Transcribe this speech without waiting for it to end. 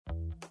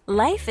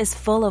Life is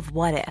full of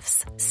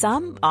what-ifs.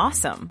 Some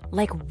awesome,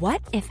 like what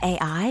if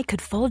AI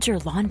could fold your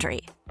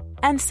laundry?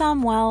 And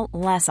some, well,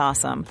 less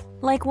awesome,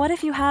 like what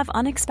if you have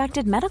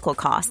unexpected medical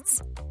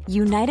costs?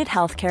 United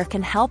Healthcare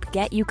can help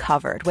get you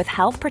covered with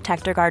Health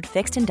Protector Guard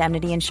fixed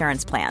indemnity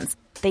insurance plans.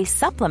 They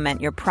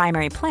supplement your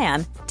primary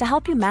plan to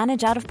help you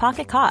manage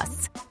out-of-pocket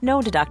costs.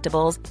 No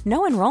deductibles,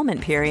 no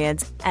enrollment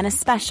periods, and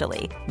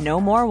especially no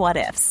more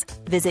what-ifs.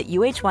 Visit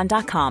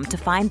uh1.com to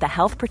find the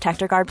Health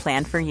Protector Guard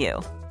plan for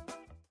you.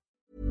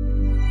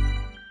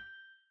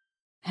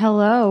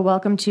 Hello,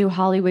 welcome to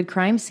Hollywood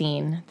Crime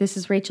Scene. This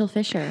is Rachel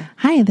Fisher.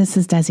 Hi, this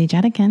is Desi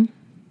Jetikin.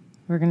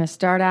 We're going to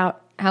start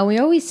out how we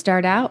always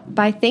start out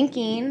by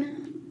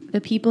thanking the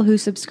people who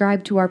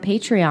subscribe to our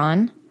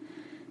Patreon.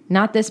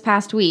 Not this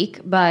past week,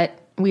 but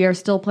we are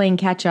still playing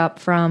catch up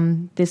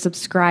from the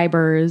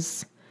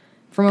subscribers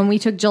from when we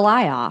took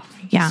July off.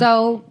 Yeah.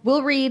 So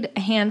we'll read a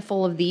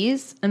handful of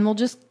these and we'll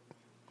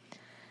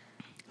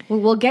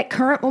get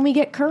current when we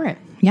get current.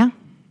 Yeah.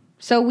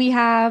 So we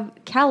have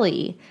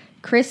Kelly,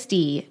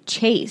 Christy,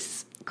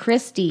 Chase,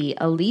 Christy,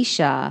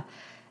 Alicia,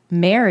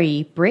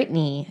 Mary,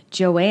 Brittany,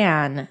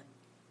 Joanne,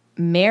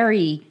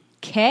 Mary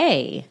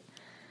Kay,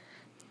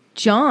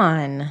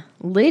 John,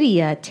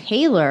 Lydia,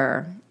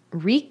 Taylor,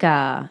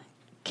 Rika,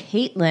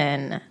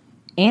 Caitlin,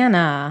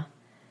 Anna,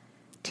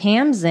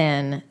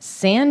 Tamsin,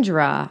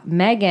 Sandra,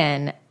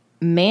 Megan,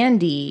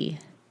 Mandy,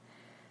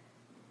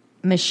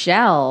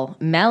 Michelle,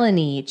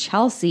 Melanie,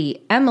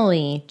 Chelsea,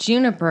 Emily,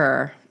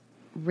 Juniper,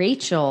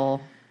 Rachel,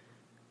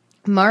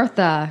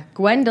 Martha,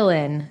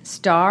 Gwendolyn,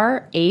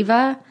 Star,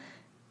 Ava,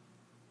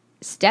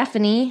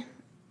 Stephanie,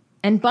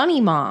 and Bunny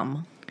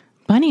Mom.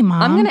 Bunny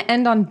Mom. I'm going to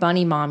end on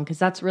Bunny Mom because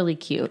that's really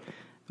cute.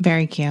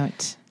 Very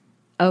cute.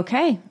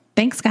 Okay.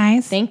 Thanks,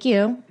 guys. Thank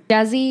you.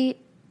 Desi,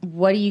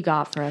 what do you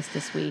got for us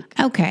this week?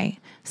 Okay.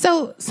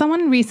 So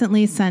someone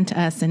recently sent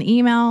us an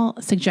email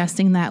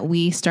suggesting that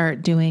we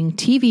start doing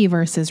TV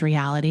versus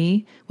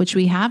reality, which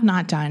we have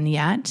not done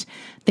yet.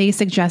 They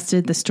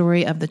suggested the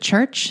story of the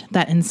church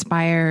that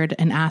inspired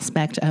an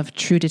aspect of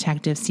True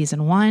Detective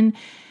Season 1.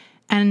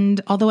 And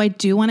although I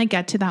do want to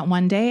get to that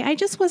one day, I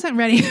just wasn't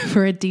ready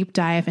for a deep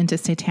dive into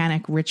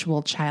satanic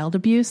ritual child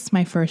abuse,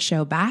 my first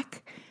show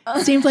back.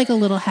 Seemed like a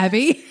little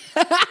heavy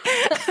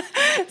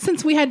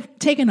since we had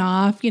taken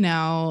off,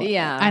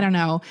 Yeah. I don't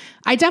know.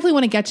 I definitely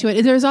want to get to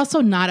it. There's also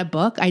not a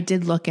book. I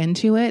did look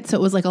into it. So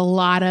it was like a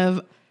lot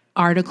of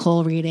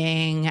article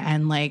reading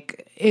and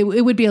like it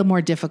would be a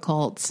more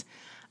difficult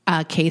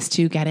case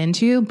to get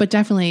into, but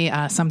definitely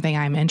something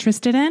I'm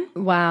interested in.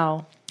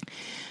 Wow.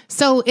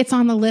 So it's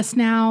on the list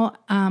now.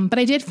 But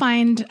I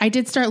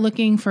did start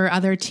looking for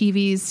other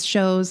TV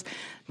shows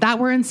that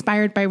were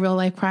inspired by real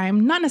life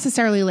crime, not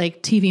necessarily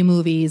like TV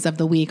movies of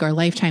the week or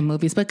Lifetime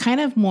movies, but kind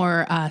of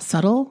more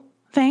subtle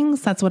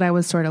things. That's what I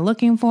was sort of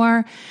looking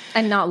for.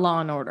 And not Law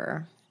and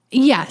Order.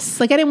 Yes.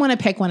 Like I didn't want to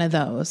pick one of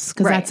those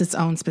because Right. that's its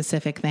own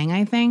specific thing,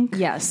 I think.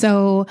 Yes.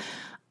 So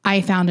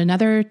I found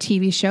another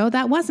TV show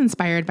that was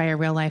inspired by a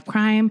real life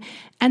crime,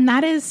 and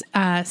that is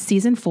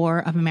season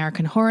 4 of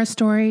American Horror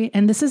Story.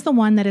 And this is the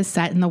one that is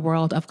set in the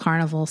world of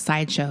carnival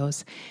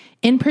sideshows.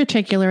 In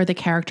particular, the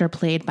character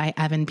played by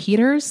Evan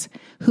Peters,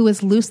 who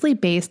is loosely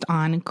based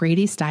on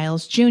Grady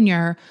Stiles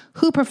Jr.,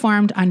 who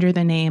performed under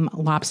the name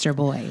Lobster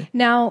Boy.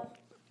 Now,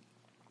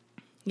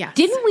 Yes.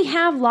 didn't we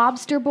have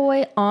Lobster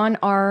Boy on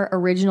our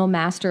original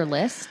master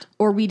list?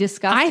 Or we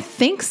discussed? I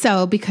think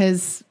so,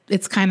 because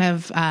it's kind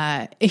of,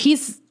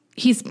 he's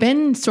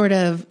been sort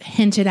of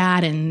hinted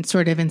at and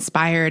sort of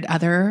inspired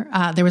other,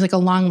 there was like a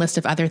long list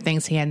of other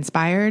things he had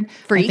inspired.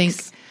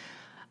 Freaks.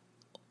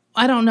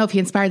 I don't know if he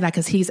inspired that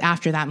because he's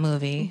after that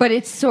movie. But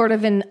it's sort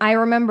of I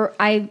remember,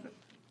 I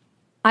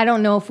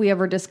don't know if we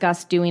ever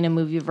discussed doing a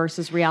movie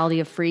versus reality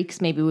of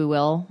Freaks. Maybe we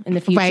will in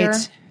the future.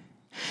 Right.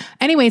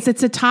 Anyways,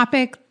 it's a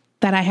topic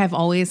that I have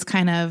always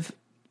kind of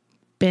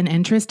been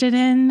interested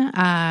in.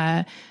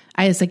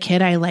 As a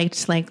kid, I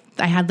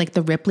had like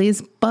the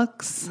Ripley's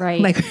books,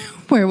 Right. Like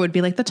where it would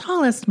be like the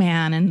tallest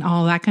man and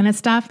all that kind of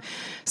stuff.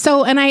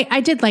 So, and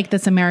I did like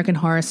this American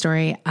Horror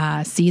Story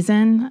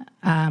season.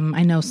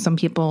 I know some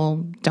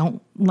people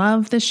don't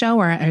love the show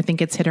or I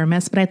think it's hit or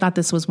miss, but I thought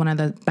this was one of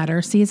the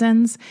better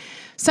seasons.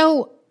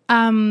 So,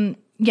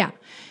 yeah.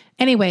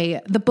 Anyway,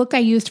 the book I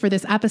used for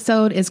this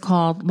episode is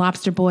called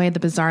Lobster Boy,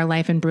 The Bizarre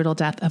Life and Brutal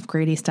Death of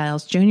Grady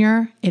Stiles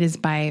Jr. It is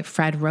by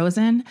Fred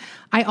Rosen.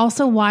 I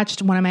also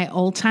watched one of my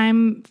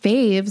old-time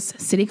faves,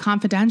 City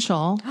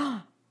Confidential.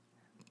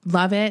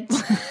 Love it.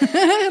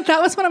 That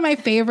was one of my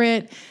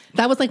favorite.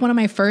 That was like one of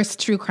my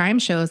first true crime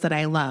shows that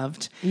I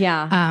loved.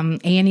 Yeah.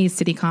 A&E's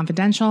City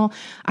Confidential.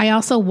 I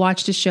also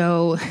watched a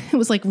show. It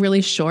was like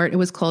really short. It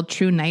was called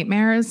True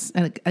Nightmares,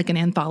 like an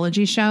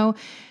anthology show.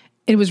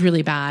 It was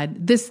really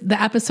bad. The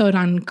episode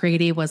on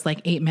Grady was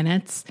like 8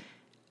 minutes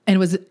and it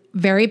was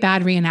very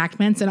bad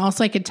reenactments. And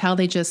also I could tell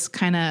they just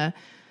kind of,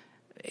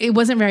 it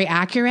wasn't very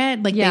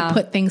accurate. Like they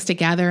put things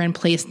together and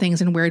placed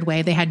things in a weird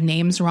way. They had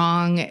names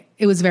wrong.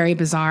 It was very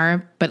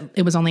bizarre, but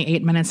it was only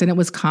 8 minutes and it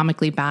was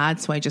comically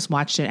bad. So I just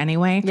watched it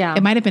anyway. Yeah.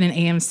 It might've been an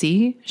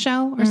AMC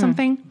show or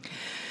something.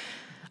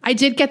 I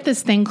did get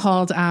this thing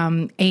called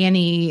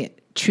A&E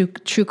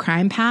True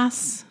Crime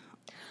Pass.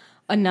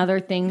 Another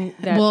thing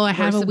that well, I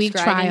have a week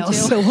trial,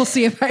 so we'll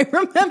see if I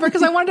remember,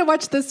 because I wanted to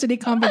watch this City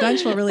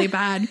Confidential really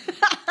bad.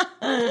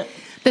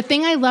 The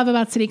thing I love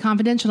about City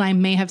Confidential, I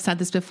may have said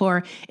this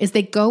before, is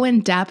they go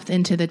in depth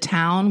into the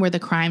town where the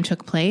crime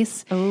took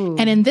place. Ooh.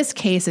 And in this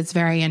case, it's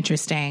very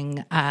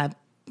interesting.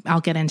 I'll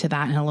get into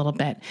that in a little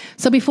bit.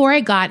 So before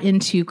I got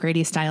into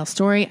Grady's style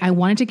story, I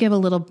wanted to give a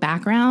little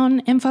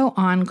background info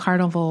on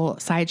Carnival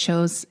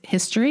Sideshow's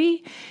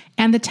history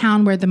and the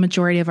town where the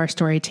majority of our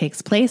story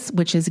takes place,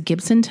 which is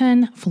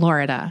Gibsonton,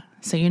 Florida.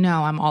 So you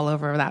know I'm all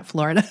over that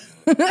Florida.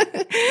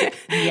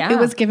 Yeah. It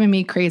was giving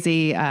me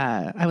crazy.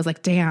 I was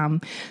like,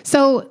 damn.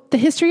 So the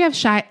history of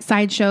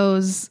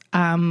sideshows,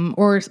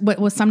 or what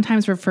was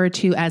sometimes referred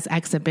to as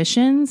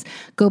exhibitions,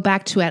 go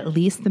back to at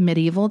least the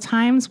medieval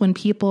times, when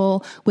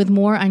people with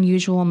more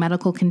unusual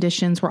medical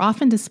conditions were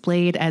often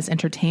displayed as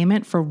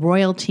entertainment for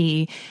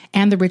royalty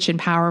and the rich and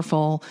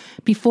powerful,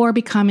 before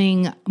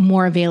becoming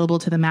more available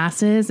to the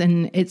masses.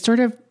 And it's sort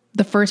of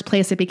the first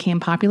place it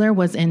became popular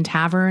was in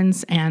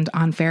taverns and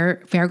on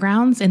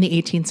fairgrounds in the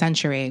 18th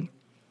century.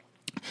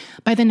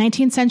 By the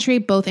 19th century,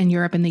 both in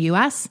Europe and the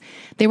US,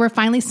 they were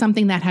finally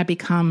something that had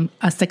become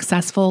a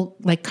successful,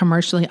 like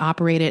commercially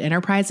operated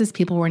enterprises.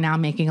 People were now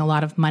making a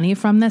lot of money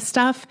from this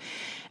stuff,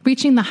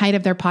 reaching the height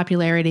of their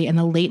popularity in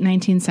the late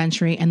 19th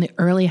century and the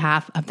early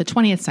half of the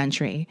 20th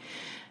century.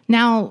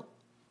 Now,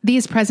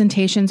 these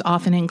presentations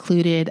often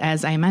included,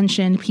 as I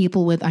mentioned,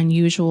 people with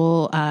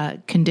unusual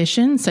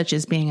conditions, such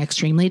as being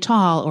extremely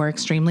tall or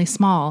extremely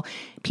small,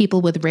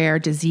 people with rare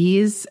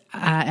disease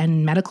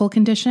and medical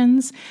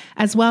conditions,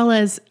 as well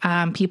as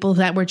people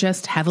that were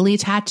just heavily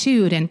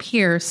tattooed and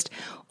pierced,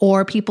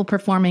 or people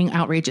performing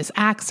outrageous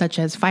acts such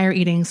as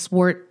fire-eating,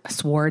 sword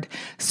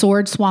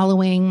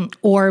swallowing,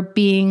 or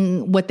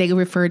being what they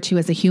referred to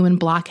as a human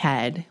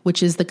blockhead,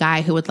 which is the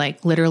guy who would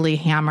like literally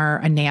hammer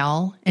a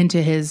nail into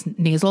his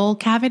nasal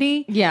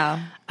cavity.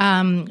 Yeah.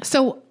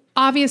 So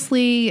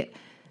obviously,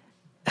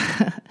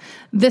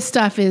 this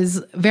stuff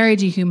is very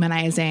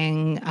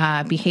dehumanizing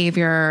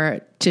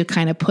behavior to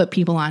kind of put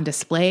people on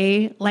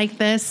display like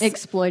this.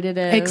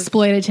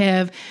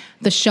 Exploitative.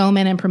 The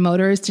showmen and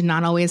promoters did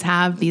not always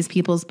have these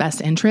people's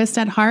best interest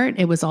at heart.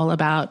 It was all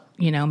about,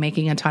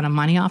 making a ton of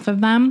money off of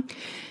them.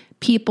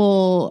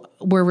 People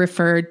were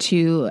referred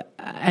to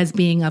as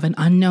being of an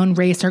unknown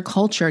race or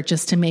culture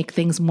just to make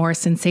things more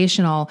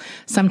sensational.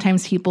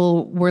 Sometimes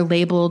people were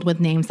labeled with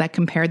names that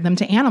compared them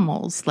to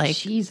animals, like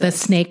the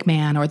Snake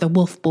Man or the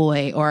Wolf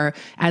Boy, or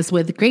as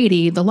with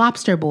Grady, the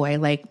Lobster Boy,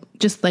 like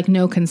just like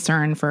no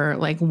concern for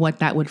like what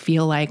that would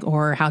feel like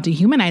or how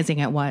dehumanizing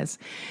it was.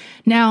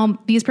 Now,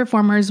 these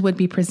performers would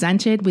be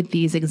presented with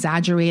these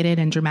exaggerated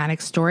and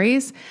dramatic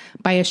stories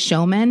by a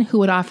showman who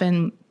would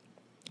often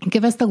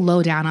give us the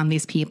lowdown on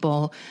these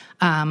people.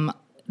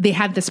 They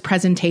had this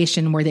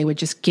presentation where they would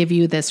just give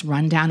you this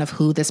rundown of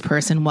who this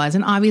person was.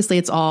 And obviously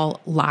it's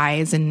all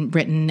lies and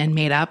written and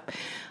made up.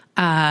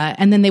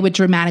 And then they would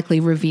dramatically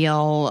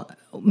reveal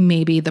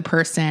maybe the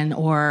person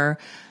or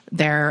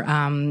their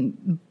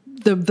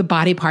the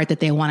body part that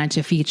they wanted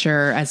to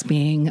feature as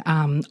being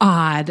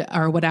odd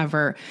or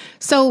whatever.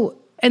 So,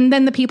 and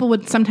then the people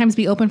would sometimes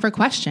be open for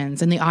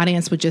questions, and the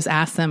audience would just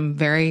ask them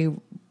very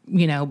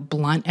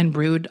blunt and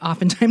rude,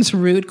 oftentimes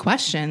rude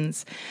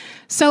questions.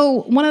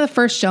 So one of the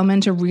first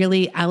showmen to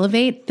really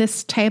elevate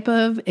this type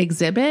of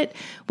exhibit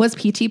was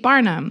P.T.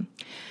 Barnum.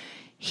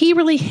 He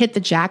really hit the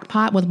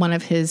jackpot with one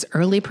of his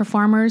early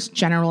performers,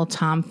 General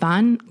Tom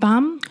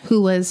Thumb,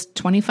 who was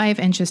 25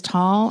 inches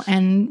tall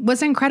and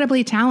was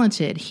incredibly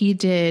talented. He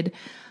did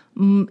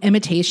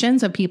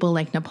imitations of people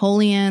like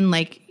Napoleon.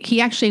 Like,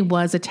 he actually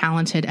was a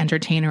talented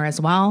entertainer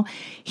as well.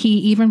 He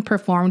even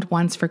performed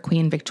once for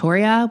Queen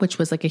Victoria, which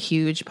was like a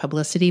huge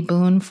publicity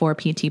boon for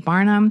P.T.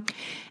 Barnum.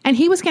 And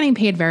he was getting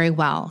paid very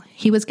well.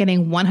 He was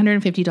getting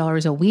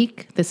 $150 a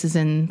week. This is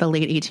in the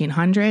late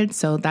 1800s,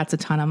 so that's a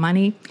ton of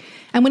money.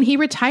 And when he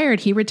retired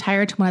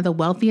to one of the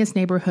wealthiest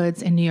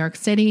neighborhoods in New York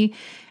City.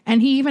 And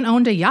he even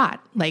owned a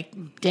yacht. Like,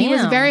 Damn. He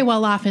was very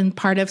well off in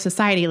part of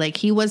society. Like,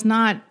 he was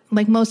not,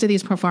 like most of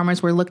these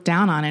performers were looked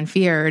down on and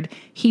feared.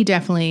 He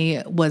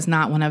definitely was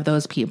not one of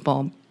those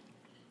people.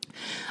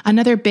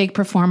 Another big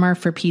performer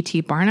for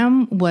P.T.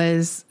 Barnum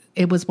was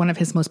one of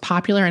his most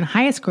popular and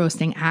highest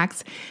grossing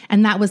acts,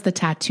 and that was the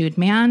tattooed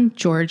man,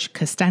 George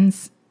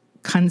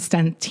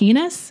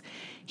Constantinus.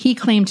 He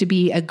claimed to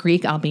be a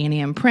Greek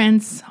Albanian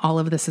prince. All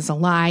of this is a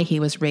lie. He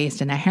was raised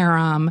in a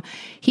harem.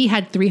 He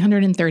had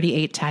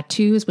 338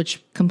 tattoos,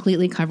 which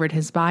completely covered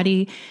his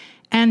body.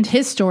 And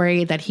his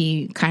story that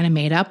he kind of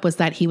made up was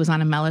that he was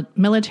on a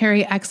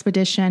military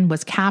expedition,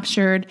 was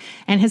captured,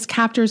 and his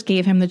captors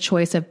gave him the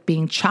choice of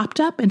being chopped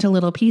up into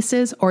little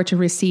pieces or to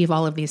receive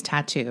all of these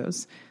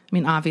tattoos. I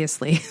mean,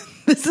 obviously,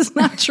 this is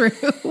not true.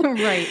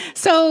 Right.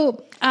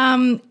 So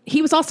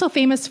he was also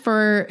famous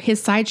for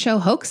his sideshow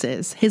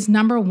hoaxes. His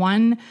number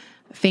one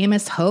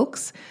famous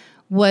hoax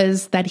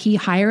was that he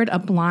hired a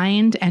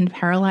blind and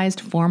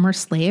paralyzed former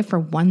slave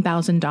for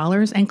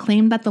 $1,000 and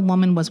claimed that the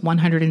woman was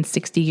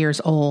 160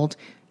 years old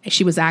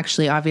She was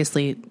actually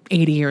obviously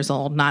 80 years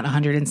old, not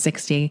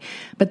 160.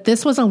 But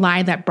this was a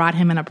lie that brought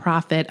him in a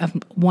profit of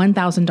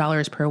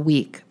 $1,000 per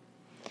week.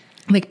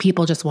 Like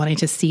people just wanting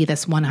to see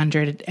this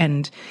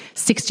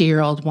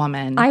 160-year-old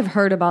woman. I've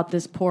heard about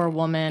this poor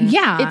woman.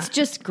 Yeah. It's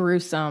just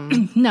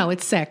gruesome. No,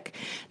 it's sick.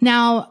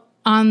 Now,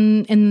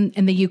 in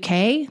the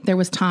UK, there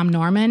was Tom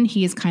Norman.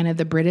 He's kind of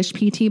the British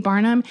P.T.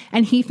 Barnum.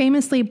 And he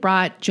famously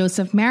brought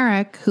Joseph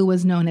Merrick, who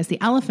was known as the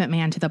Elephant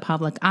Man, to the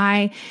public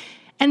eye.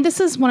 And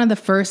this is one of the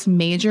first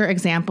major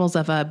examples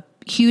of a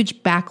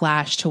huge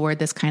backlash toward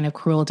this kind of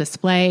cruel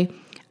display.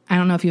 I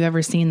don't know if you've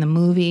ever seen the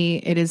movie.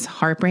 It is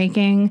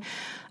heartbreaking.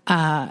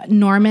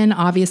 Norman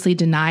obviously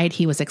denied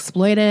he was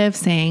exploitive,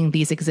 saying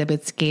these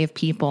exhibits gave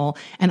people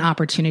an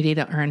opportunity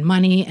to earn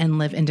money and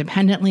live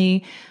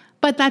independently.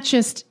 But that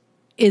just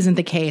isn't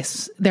the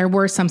case. There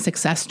were some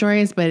success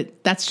stories,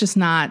 but that's just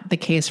not the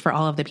case for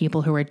all of the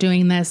people who are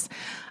doing this.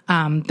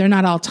 They're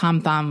not all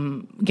Tom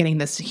Thumb getting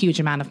this huge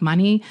amount of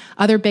money.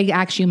 Other big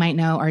acts you might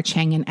know are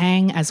Chang and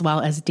Eng, as well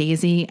as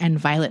Daisy and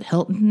Violet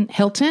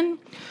Hilton,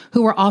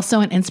 who were also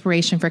an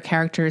inspiration for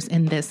characters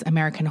in this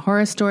American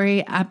Horror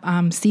Story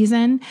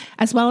season,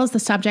 as well as the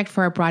subject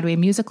for a Broadway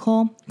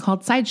musical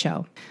called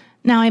Sideshow.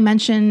 Now, I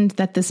mentioned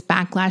that this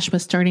backlash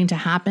was starting to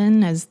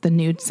happen as the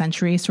new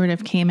century sort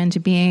of came into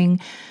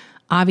being.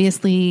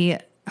 Obviously,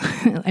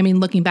 I mean,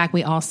 looking back,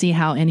 we all see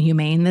how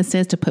inhumane this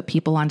is to put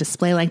people on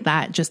display like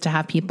that, just to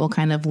have people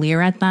kind of leer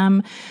at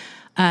them.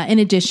 In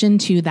addition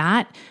to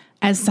that,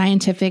 as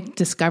scientific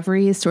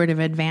discoveries sort of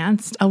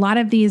advanced, a lot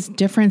of these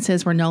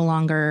differences were no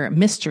longer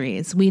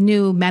mysteries. We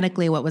knew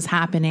medically what was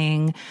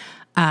happening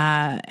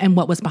and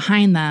what was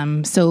behind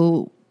them.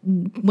 So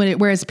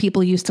whereas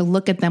people used to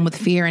look at them with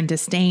fear and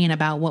disdain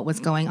about what was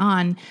going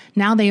on,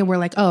 now they were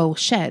like, oh,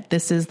 shit,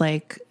 this is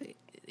like...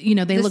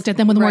 they looked at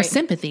them with more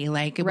sympathy.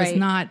 Like it was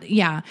not,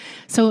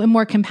 So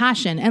more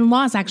compassion, and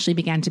laws actually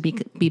began to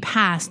be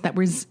passed that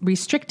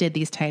restricted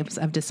these types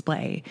of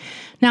display.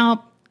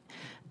 Now,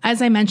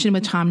 as I mentioned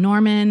with Tom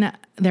Norman,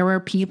 there were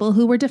people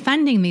who were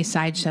defending these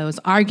sideshows,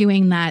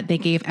 arguing that they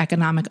gave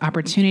economic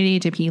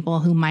opportunity to people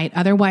who might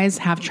otherwise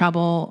have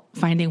trouble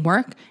finding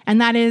work. And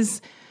that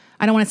is,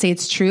 I don't want to say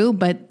it's true,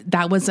 but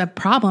that was a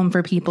problem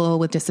for people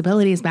with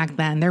disabilities back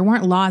then. There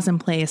weren't laws in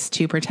place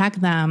to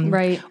protect them.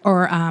 Right.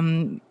 Or,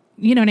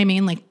 you know what I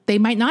mean? Like they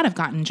might not have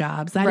gotten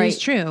jobs. That is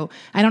true.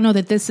 I don't know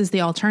that this is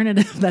the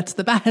alternative that's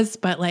the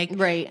best, but like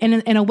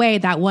in a way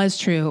that was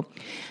true.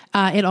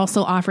 It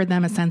also offered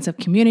them a sense of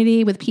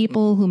community with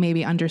people who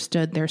maybe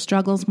understood their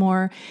struggles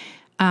more.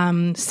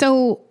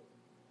 So,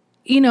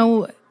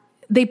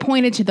 they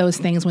pointed to those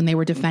things when they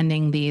were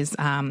defending these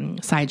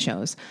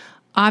sideshows.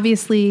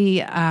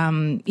 Obviously,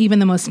 even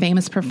the most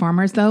famous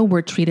performers, though,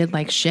 were treated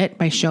like shit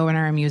by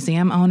showrunner and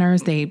museum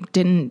owners. They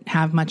didn't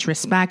have much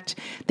respect.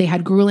 They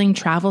had grueling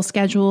travel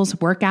schedules,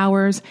 work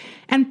hours,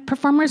 and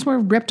performers were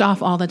ripped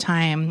off all the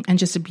time and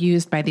just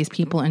abused by these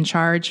people in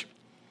charge.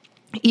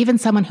 Even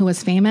someone who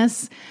was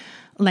famous,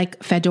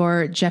 like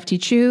Fedor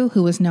Jeftichuk,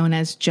 who was known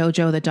as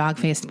Jojo the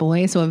Dog-Faced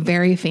Boy, so a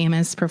very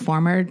famous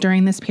performer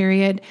during this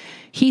period,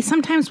 he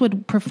sometimes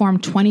would perform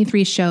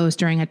 23 shows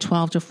during a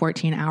 12 to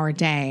 14-hour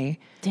day.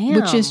 Damn.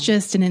 Which is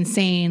just an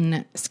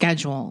insane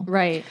schedule.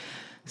 Right.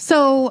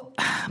 So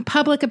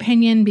public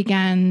opinion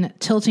began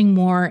tilting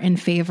more in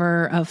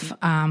favor of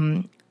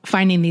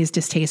finding these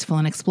distasteful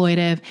and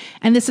exploitive.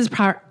 And this is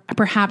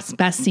perhaps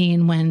best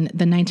seen when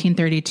the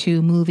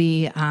 1932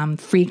 movie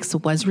Freaks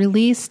was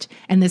released.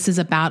 And this is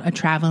about a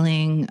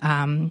traveling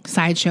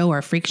sideshow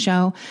or freak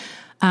show.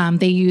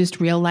 They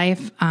used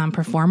real-life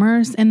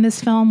performers in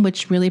this film,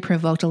 which really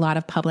provoked a lot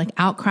of public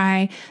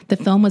outcry. The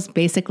film was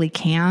basically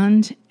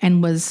canned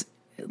and was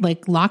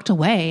like locked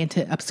away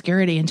into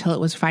obscurity until it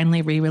was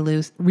finally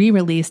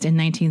re-released in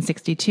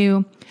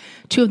 1962.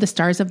 Two of the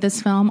stars of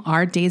this film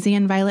are Daisy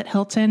and Violet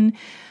Hilton.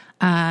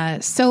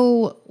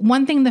 So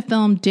one thing the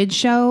film did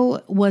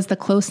show was the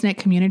close-knit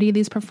community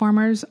these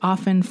performers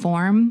often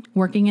form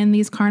working in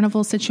these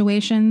carnival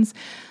situations.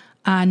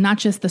 Not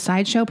just the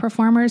sideshow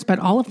performers, but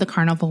all of the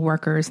carnival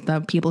workers,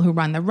 the people who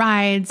run the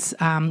rides,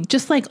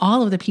 just like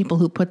all of the people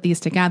who put these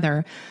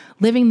together,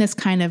 living this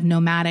kind of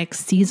nomadic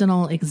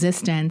seasonal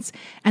existence,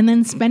 and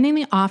then spending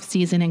the off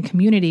season in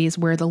communities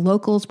where the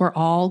locals were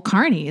all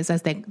carnies,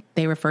 as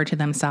they refer to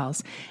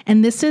themselves.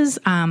 And this is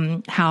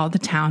how the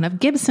town of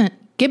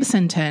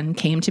Gibsonton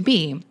came to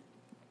be.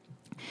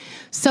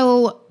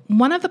 So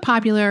one of the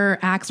popular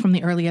acts from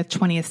the early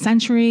 20th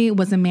century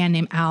was a man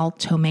named Al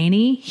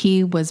Tomaini.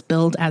 He was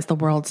billed as the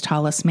world's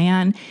tallest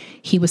man.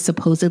 He was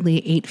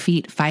supposedly 8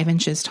 feet 5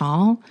 inches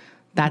tall.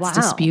 That's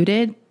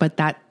disputed, but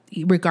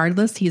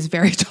regardless, he's a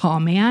very tall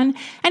man.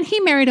 And he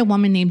married a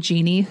woman named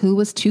Jeannie, who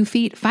was 2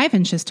 feet 5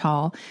 inches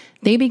tall.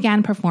 They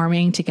began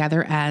performing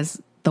together as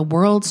the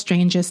world's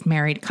strangest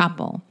married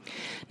couple.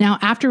 Now,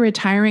 after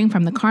retiring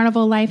from the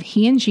carnival life,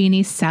 he and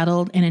Jeannie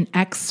settled in an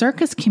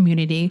ex-circus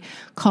community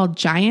called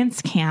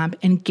Giants Camp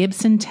in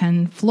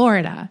Gibsonton,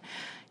 Florida.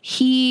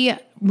 He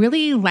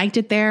really liked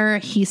it there.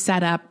 He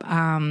set up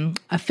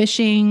a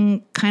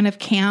fishing kind of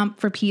camp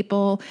for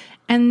people,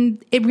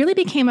 and it really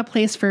became a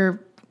place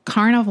for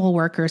carnival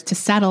workers to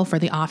settle for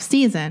the off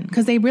season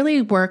because they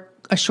really work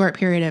a short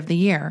period of the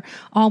year.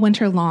 All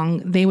winter long,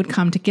 they would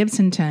come to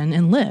Gibsonton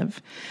and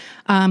live.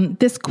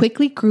 This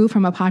quickly grew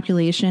from a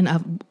population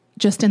of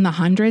just in the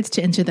hundreds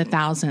to into the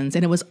thousands,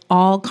 and it was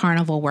all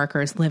carnival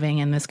workers living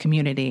in this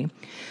community.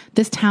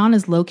 This town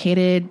is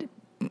located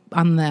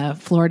on the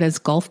Florida's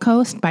Gulf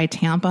Coast by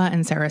Tampa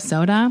and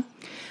Sarasota,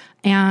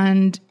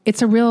 and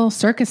it's a real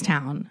circus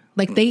town.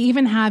 Like, they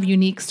even have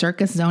unique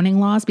circus zoning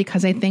laws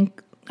because I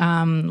think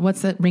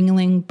what's it?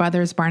 Ringling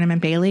Brothers, Barnum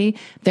and Bailey.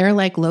 They're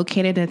like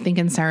located, I think,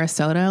 in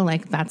Sarasota.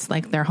 Like, that's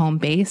like their home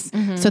base.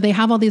 Mm-hmm. So they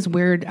have all these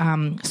weird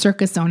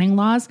circus zoning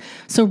laws.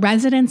 So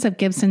residents of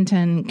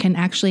Gibsonton can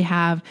actually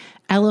have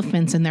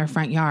elephants in their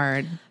front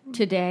yard.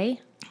 Today?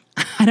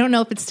 I don't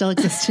know if it still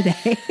exists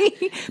today,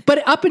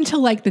 but up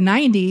until like the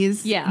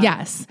 90s,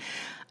 yes.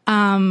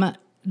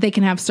 They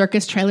can have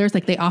circus trailers.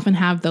 Like, they often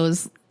have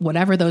those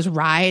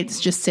rides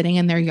just sitting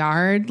in their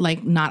yard,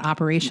 like not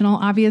operational,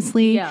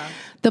 obviously. Yeah.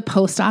 The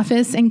post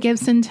office in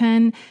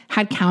Gibsonton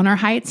had counter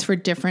heights for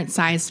different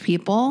sized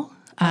people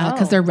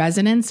because their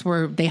residents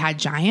they had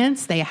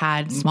giants, they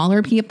had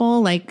smaller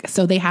people. Like,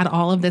 so they had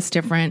all of this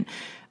different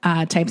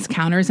types of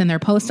counters in their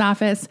post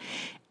office.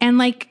 And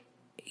like,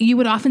 you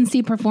would often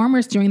see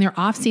performers doing their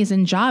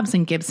off-season jobs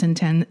in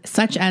Gibsonton,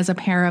 such as a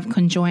pair of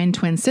conjoined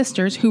twin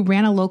sisters who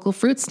ran a local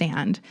fruit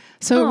stand.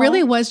 So it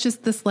really was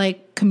just this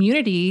like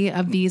community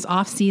of these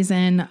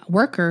off-season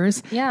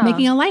workers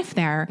making a life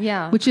there,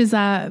 which is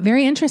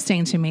very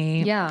interesting to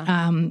me.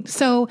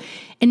 So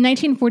in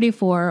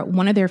 1944,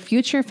 one of their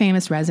future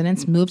famous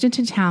residents moved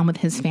into town with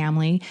his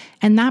family,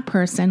 and that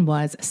person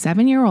was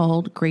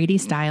 7-year-old Grady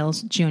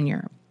Stiles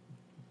Jr.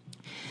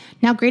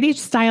 Now, Grady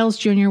Stiles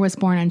Jr. was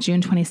born on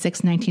June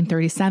 26,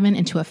 1937,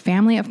 into a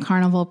family of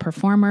carnival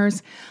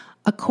performers.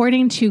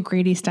 According to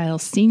Grady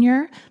Stiles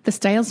Sr., the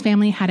Stiles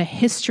family had a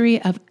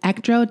history of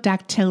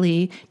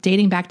ectrodactyly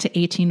dating back to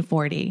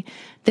 1840.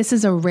 This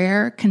is a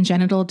rare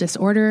congenital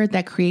disorder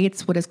that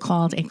creates what is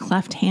called a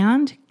cleft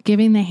hand,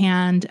 giving the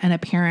hand an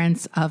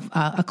appearance of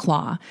a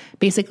claw.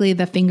 Basically,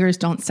 the fingers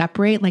don't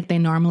separate like they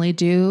normally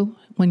do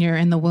when you're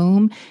in the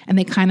womb, and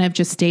they kind of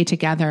just stay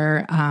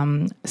together.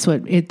 So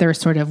they're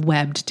sort of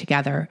webbed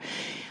together.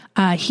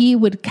 He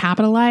would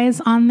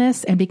capitalize on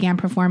this and began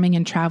performing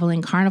in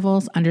traveling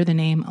carnivals under the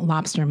name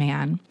Lobster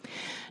Man.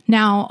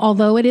 Now,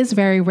 although it is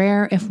very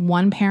rare, if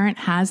one parent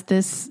has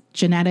this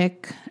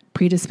genetic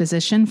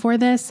predisposition for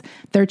this,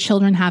 their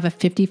children have a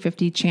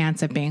 50-50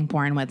 chance of being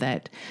born with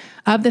it.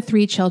 Of the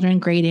 3 children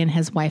Grady and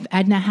his wife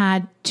Edna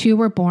had, 2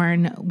 were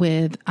born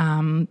with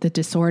the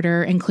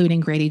disorder, including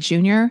Grady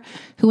Jr.,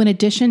 who, in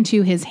addition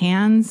to his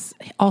hands,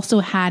 also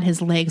had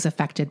his legs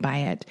affected by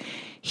it.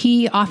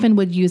 He often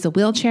would use a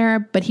wheelchair,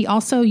 but he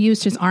also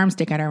used his arms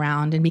to get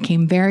around and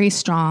became very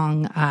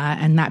strong,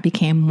 and that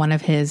became one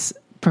of his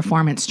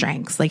performance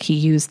strengths. Like, he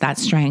used that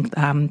strength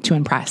to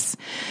impress.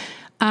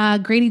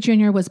 Grady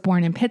Jr. was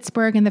born in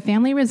Pittsburgh, and the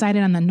family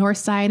resided on the north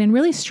side and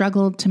really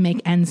struggled to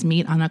make ends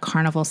meet on a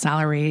carnival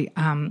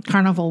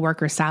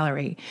worker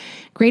salary.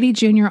 Grady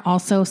Jr.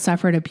 also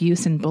suffered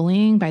abuse and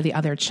bullying by the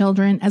other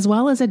children, as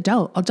well as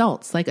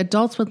adults. Like,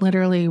 adults would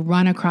literally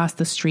run across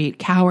the street,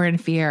 cower in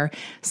fear.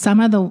 Some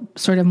of the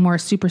sort of more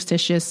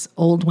superstitious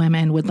old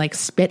women would like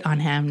spit on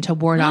him to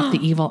ward off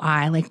the evil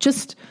eye, like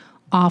just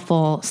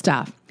awful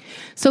stuff.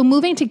 So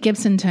moving to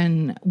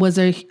Gibsonton was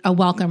a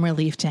welcome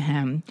relief to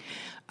him.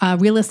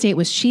 Real estate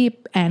was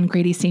cheap, and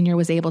Grady Sr.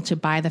 was able to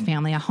buy the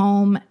family a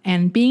home.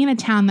 And being in a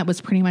town that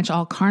was pretty much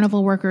all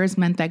carnival workers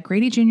meant that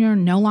Grady Jr.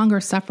 no longer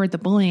suffered the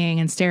bullying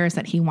and stares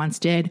that he once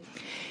did.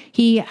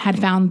 He had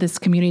found this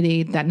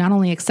community that not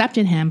only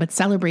accepted him, but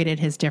celebrated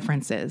his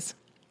differences.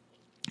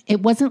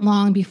 It wasn't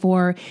long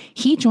before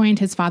he joined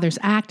his father's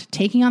act,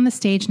 taking on the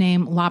stage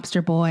name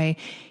Lobster Boy.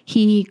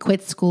 He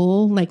quit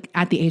school like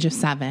at the age of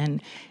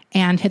 7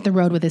 and hit the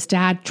road with his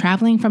dad,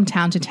 traveling from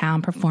town to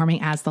town, performing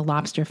as the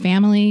Lobster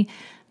Family.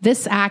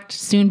 This act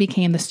soon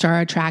became the star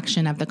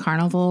attraction of the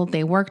carnival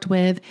they worked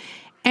with.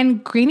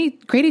 And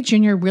Grady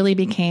Jr. really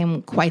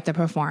became quite the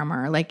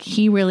performer. Like,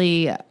 he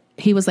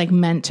was like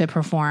meant to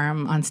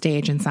perform on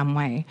stage in some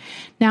way.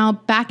 Now,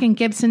 back in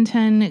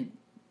Gibsonton,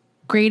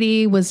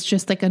 Grady was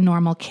just like a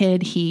normal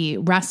kid. He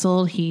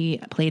wrestled, he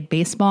played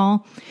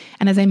baseball.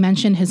 And as I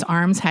mentioned, his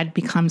arms had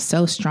become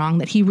so strong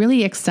that he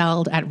really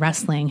excelled at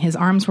wrestling. His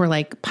arms were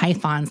like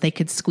pythons. They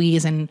could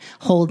squeeze and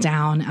hold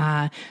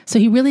down. So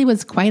he really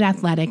was quite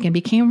athletic and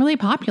became really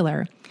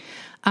popular.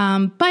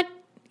 But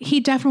he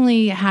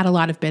definitely had a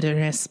lot of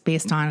bitterness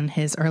based on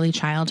his early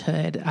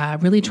childhood,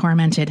 really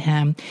tormented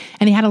him.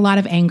 And he had a lot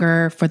of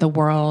anger for the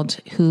world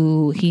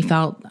who he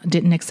felt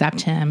didn't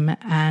accept him.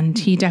 And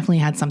he definitely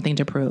had something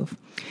to prove.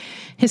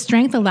 His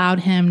strength allowed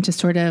him to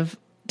sort of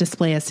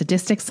display a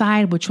sadistic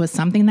side, which was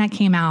something that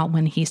came out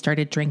when he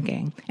started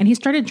drinking. And he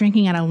started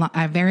drinking at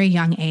a very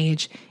young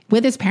age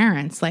with his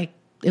parents. Like,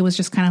 it was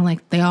just kind of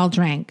like they all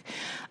drank.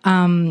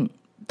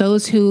 The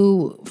Those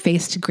who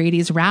faced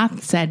Grady's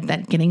wrath said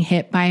that getting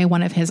hit by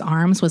one of his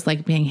arms was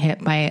like being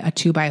hit by a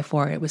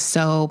 2x4. It was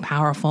so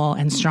powerful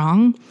and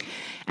strong.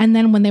 And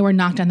then when they were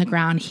knocked on the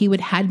ground, he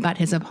would headbutt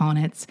his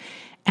opponents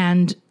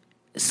and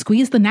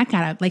squeeze the neck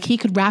out of, like he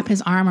could wrap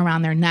his arm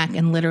around their neck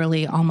and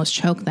literally almost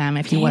choke them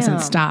if he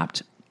wasn't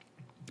stopped.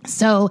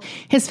 So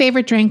his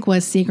favorite drink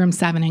was Seagram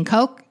 7 and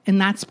Coke,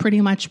 and that's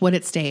pretty much what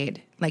it stayed,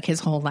 like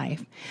his whole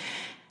life.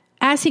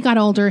 As he got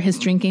older, his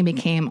drinking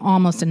became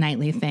almost a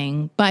nightly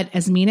thing, but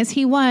as mean as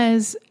he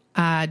was,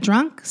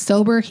 drunk,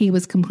 sober, he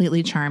was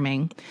completely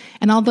charming.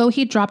 And although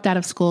he dropped out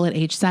of school at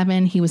age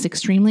 7, he was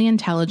extremely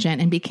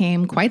intelligent and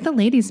became quite the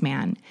ladies'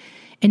 man.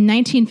 In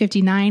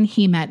 1959,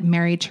 he met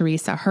Mary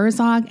Teresa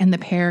Herzog, and the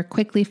pair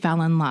quickly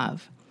fell in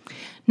love.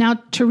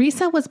 Now,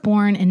 Teresa was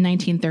born in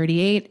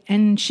 1938,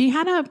 and she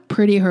had a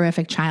pretty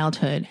horrific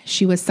childhood.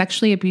 She was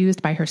sexually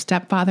abused by her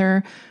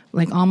stepfather,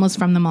 like almost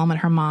from the moment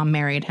her mom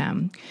married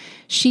him.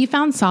 She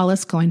found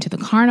solace going to the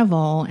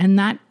carnival, and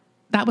that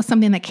was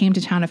something that came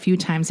to town a few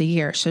times a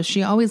year, so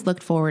she always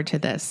looked forward to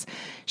this.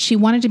 She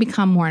wanted to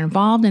become more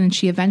involved, and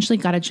she eventually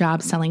got a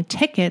job selling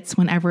tickets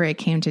whenever it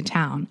came to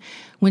town.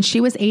 When she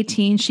was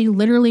 18, she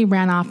literally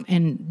ran off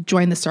and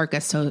joined the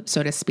circus, so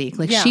to speak.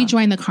 She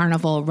joined the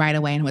carnival right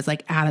away and was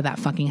like out of that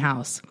fucking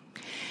house.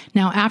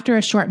 Now, after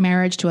a short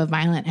marriage to a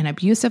violent and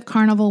abusive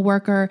carnival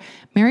worker,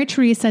 Mary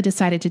Teresa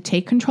decided to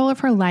take control of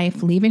her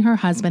life, leaving her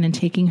husband and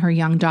taking her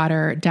young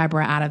daughter,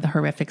 Deborah, out of the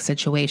horrific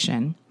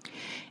situation.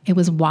 It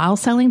was while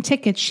selling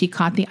tickets she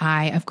caught the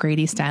eye of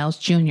Grady Stiles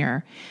Jr.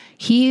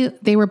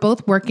 They were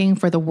both working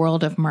for the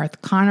World of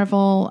Mirth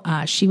Carnival.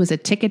 She was a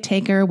ticket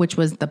taker, which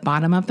was the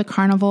bottom of the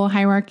carnival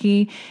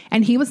hierarchy,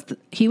 and he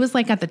was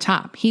like at the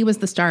top. He was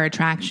the star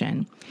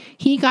attraction.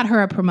 He got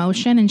her a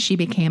promotion, and she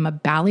became a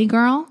bally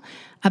girl.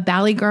 A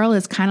bally girl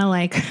is kind of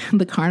like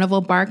the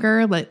carnival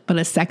barker, but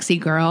a sexy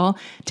girl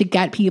to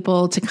get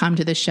people to come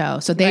to the show.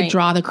 So they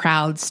draw the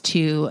crowds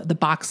to the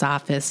box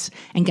office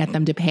and get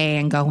them to pay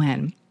and go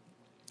in.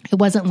 It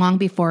wasn't long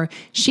before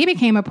she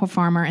became a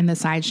performer in the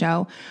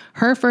sideshow.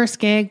 Her first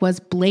gig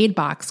was Blade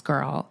Box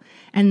Girl,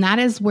 and that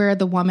is where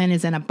the woman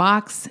is in a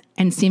box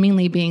and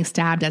seemingly being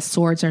stabbed as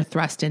swords are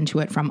thrust into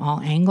it from all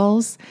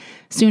angles.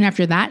 Soon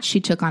after that, she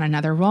took on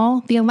another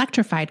role, the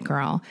Electrified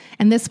Girl,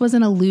 and this was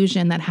an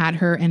illusion that had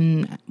her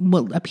in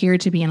what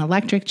appeared to be an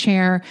electric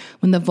chair.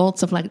 When the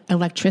volts of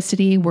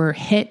electricity were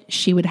hit,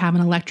 she would have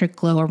an electric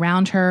glow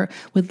around her,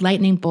 with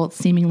lightning bolts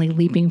seemingly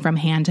leaping from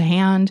hand to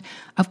hand.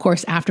 Of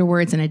course,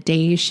 afterwards, in a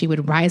daze, she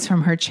would rise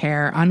from her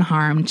chair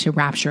unharmed to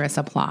rapturous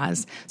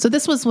applause. So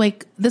this was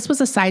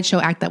a sideshow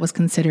act that was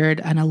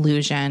considered an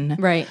illusion.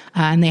 Right.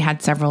 And they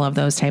had several of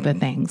those type of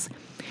things.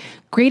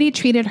 Grady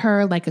treated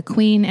her like a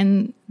queen,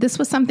 and this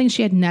was something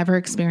she had never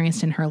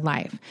experienced in her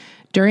life.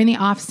 During the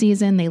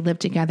off-season, they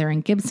lived together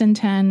in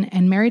Gibsonton,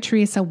 and Mary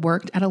Teresa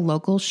worked at a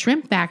local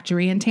shrimp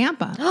factory in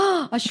Tampa.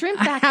 A shrimp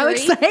factory? How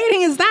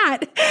exciting is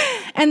that?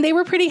 And they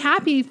were pretty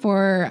happy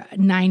for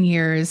 9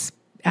 years,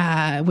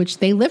 which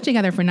they lived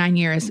together for 9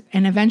 years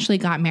and eventually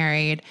got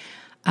married.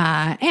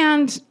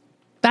 And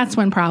that's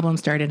when problems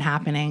started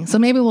happening. So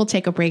maybe we'll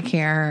take a break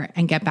here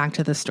and get back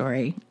to the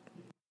story.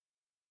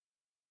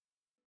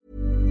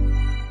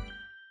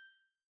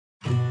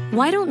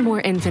 Why don't more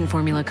infant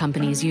formula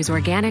companies use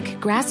organic,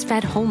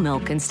 grass-fed whole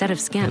milk instead of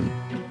skim?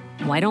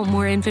 Why don't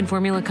more infant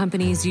formula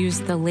companies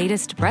use the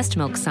latest breast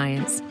milk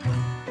science?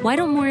 Why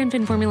don't more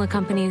infant formula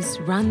companies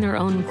run their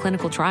own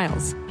clinical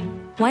trials?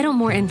 Why don't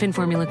more infant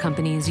formula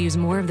companies use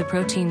more of the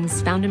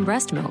proteins found in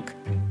breast milk?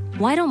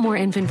 Why don't more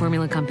infant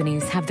formula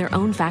companies have their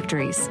own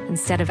factories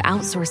instead of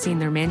outsourcing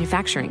their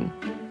manufacturing?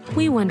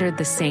 We wondered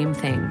the same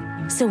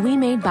thing. So we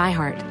made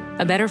ByHeart,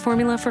 a better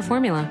formula for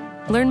formula.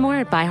 Learn more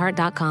at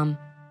byheart.com.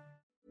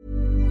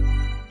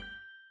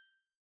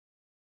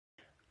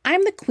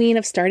 I'm the queen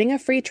of starting a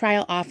free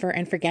trial offer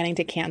and forgetting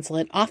to cancel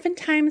it,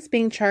 oftentimes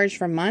being charged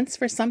for months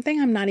for something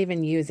I'm not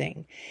even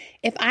using.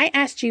 If I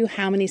asked you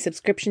how many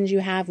subscriptions you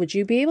have, would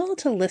you be able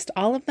to list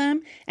all of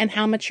them and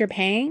how much you're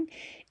paying?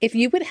 If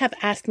you would have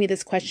asked me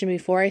this question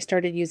before I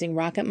started using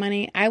Rocket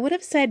Money, I would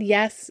have said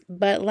yes,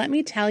 but let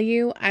me tell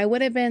you, I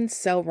would have been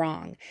so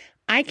wrong.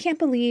 I can't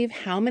believe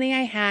how many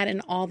I had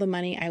and all the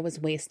money I was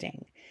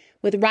wasting.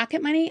 With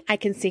Rocket Money, I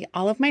can see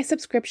all of my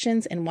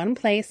subscriptions in one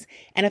place,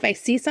 and if I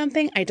see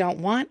something I don't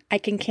want, I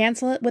can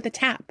cancel it with a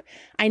tap.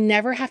 I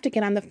never have to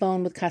get on the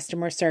phone with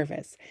customer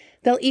service.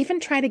 They'll even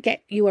try to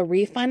get you a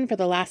refund for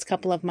the last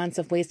couple of months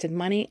of wasted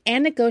money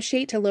and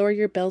negotiate to lower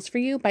your bills for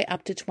you by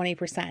up to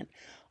 20%.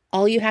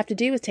 All you have to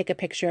do is take a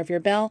picture of your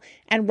bill,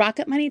 and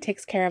Rocket Money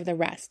takes care of the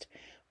rest.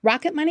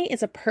 Rocket Money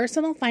is a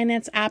personal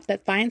finance app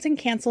that finds and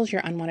cancels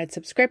your unwanted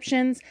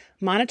subscriptions,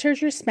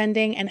 monitors your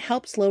spending, and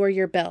helps lower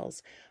your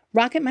bills.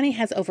 Rocket Money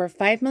has over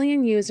 5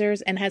 million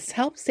users and has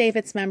helped save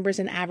its members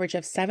an average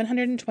of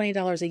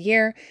 $720 a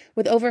year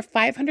with over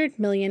 500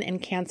 million in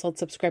canceled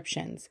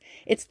subscriptions.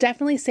 It's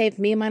definitely saved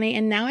me money,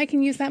 and now I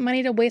can use that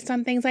money to waste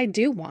on things I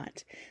do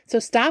want. So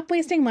stop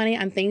wasting money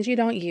on things you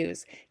don't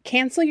use.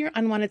 Cancel your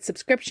unwanted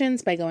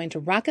subscriptions by going to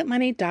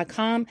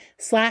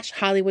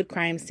rocketmoney.com/Hollywood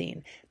Crime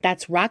Scene.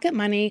 That's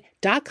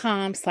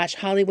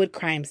rocketmoney.com/Hollywood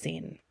Crime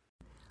Scene.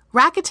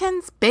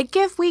 Rakuten's Big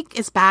Give Week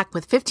is back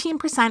with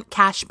 15%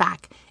 cash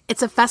back.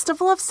 It's a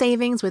festival of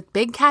savings with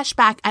big cash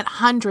back at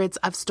hundreds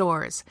of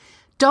stores.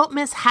 Don't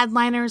miss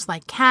headliners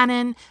like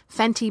Canon,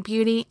 Fenty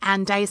Beauty,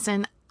 and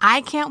Dyson.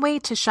 I can't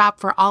wait to shop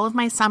for all of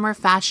my summer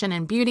fashion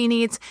and beauty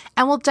needs,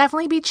 and will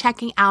definitely be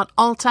checking out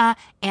Ulta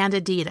and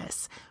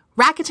Adidas.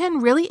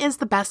 Rakuten really is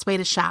the best way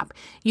to shop.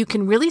 You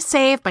can really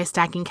save by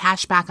stacking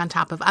cash back on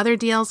top of other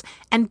deals,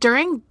 and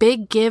during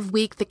Big Give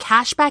Week, the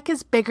cash back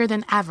is bigger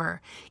than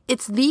ever.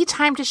 It's the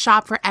time to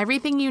shop for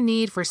everything you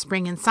need for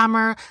spring and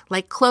summer,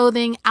 like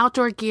clothing,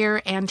 outdoor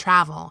gear, and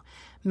travel.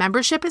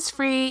 Membership is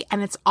free,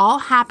 and it's all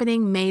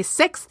happening May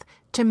 6th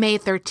to May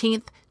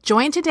 13th.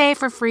 Join today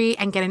for free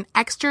and get an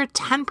extra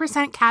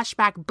 10%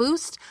 cashback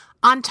boost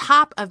on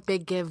top of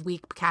Big Give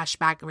Week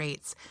cashback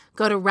rates.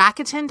 Go to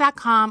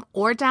Rakuten.com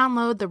or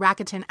download the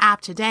Rakuten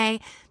app today.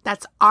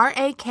 That's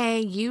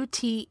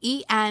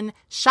Rakuten.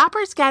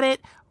 Shoppers get it.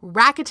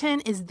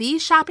 Rakuten is the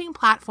shopping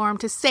platform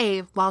to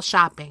save while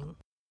shopping.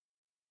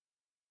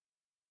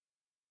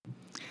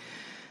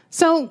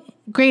 So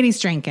Grady's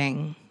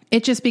drinking.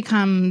 It just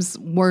becomes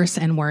worse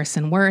and worse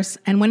and worse.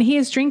 And when he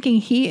is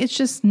drinking, he is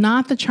just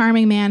not the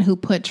charming man who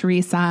put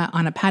Teresa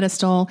on a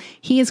pedestal.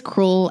 He is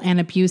cruel and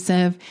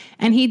abusive.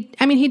 And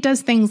he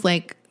does things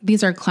like,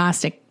 these are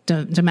classic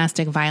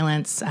domestic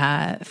violence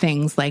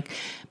things, like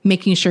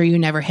making sure you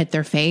never hit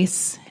their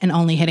face and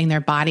only hitting their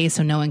body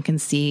so no one can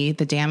see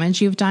the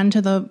damage you've done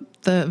to the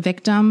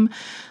victim.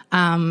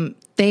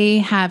 They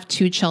have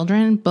 2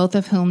 children, both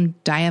of whom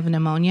die of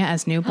pneumonia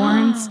as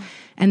newborns.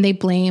 And they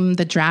blame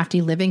the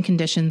drafty living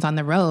conditions on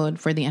the road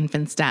for the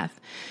infant's death.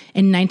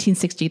 In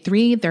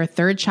 1963, their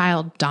 3rd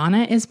child,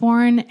 Donna, is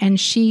born, and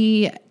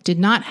she did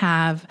not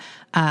have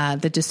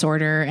the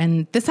disorder.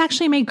 And this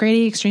actually made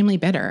Grady extremely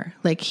bitter.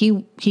 Like he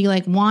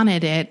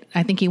wanted it.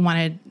 I think he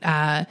wanted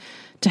to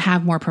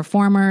have more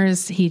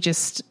performers. He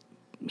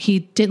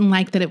didn't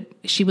like that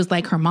she was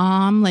like her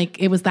mom. Like,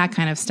 it was that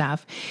kind of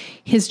stuff.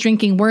 His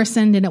drinking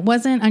worsened, and it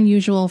wasn't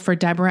unusual for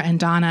Deborah and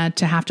Donna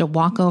to have to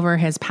walk over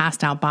his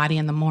passed out body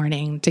in the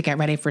morning to get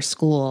ready for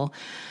school.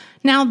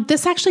 Now,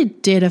 this actually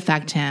did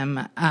affect him,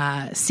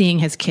 seeing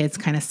his kids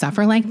kind of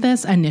suffer like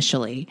this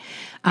initially.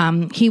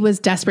 He was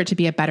desperate to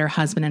be a better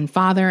husband and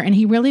father, and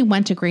he really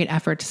went to great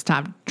effort to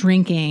stop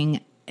drinking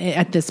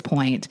at this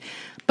point.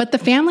 But the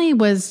family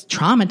was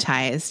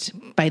traumatized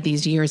by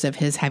these years of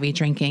his heavy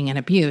drinking and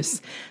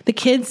abuse. The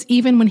kids,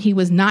 even when he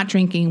was not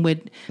drinking,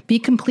 would be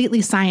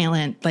completely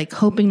silent, like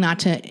hoping not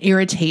to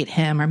irritate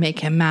him or make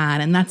him mad.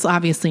 And that's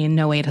obviously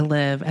no way to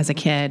live as a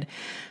kid.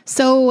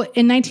 So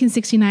in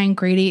 1969,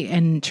 Grady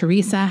and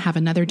Teresa have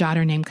another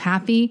daughter named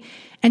Kathy,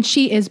 and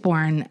she is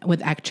born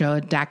with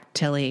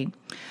ectrodactyly.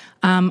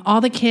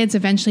 All the kids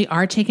eventually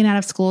are taken out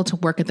of school to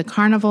work at the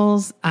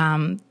carnivals.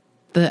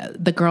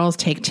 The girls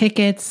take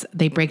tickets,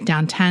 they break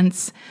down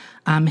tents.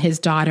 His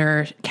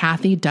daughter,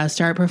 Kathy, does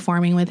start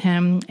performing with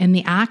him in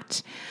the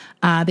act.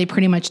 They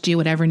pretty much do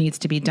whatever needs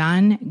to be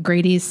done.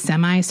 Grady's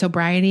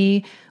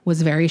semi-sobriety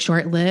was very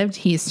short-lived.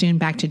 He is soon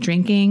back to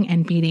drinking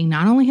and beating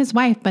not only his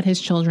wife, but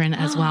his children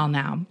as well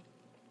now.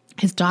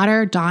 His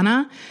daughter,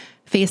 Donna,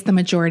 faced the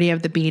majority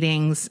of the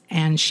beatings,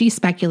 and she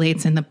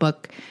speculates in the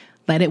book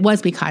that it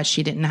was because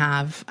she didn't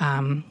have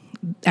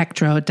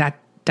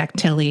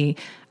ectrodactyly,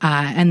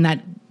 and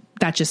that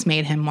just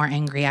made him more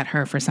angry at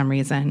her for some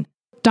reason.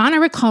 Donna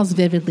recalls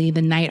vividly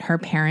the night her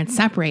parents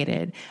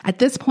separated. At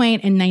this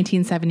point in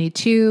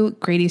 1972,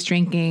 Grady's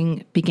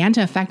drinking began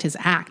to affect his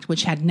act,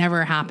 which had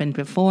never happened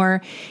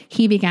before.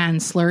 He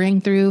began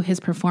slurring through his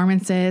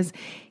performances.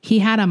 He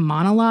had a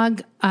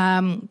monologue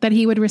that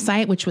he would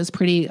recite, which was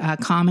pretty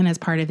common as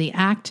part of the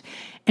act.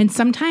 And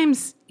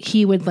sometimes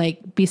he would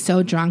be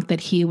so drunk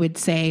that he would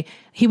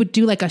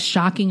do like a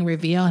shocking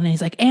reveal, and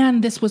he's like,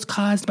 "And this was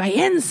caused by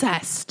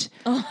incest."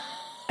 Oh.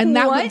 And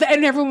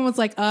and everyone was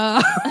like,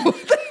 what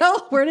the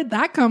hell? Where did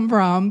that come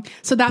from?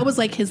 So that was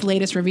like his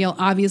latest reveal.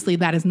 Obviously,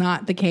 that is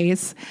not the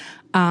case.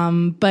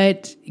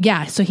 But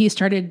yeah, so he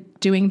started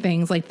doing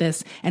things like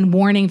this and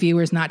warning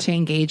viewers not to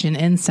engage in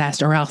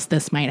incest or else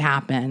this might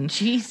happen.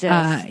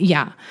 Jesus.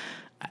 Yeah.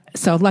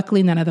 So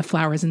luckily, none of the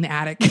flowers in the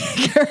attic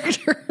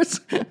characters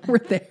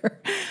were there.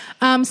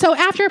 So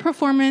after a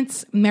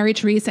performance, Mary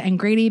Teresa and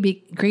Grady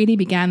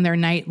began their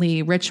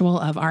nightly ritual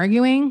of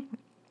arguing.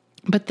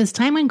 But this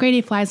time when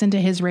Grady flies into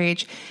his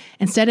rage,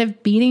 instead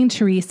of beating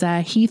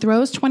Teresa, he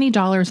throws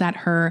 $20 at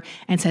her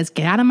and says,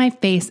 "Get out of my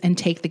face and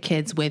take the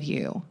kids with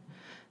you."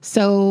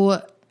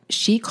 So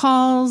she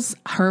calls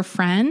her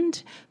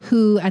friend,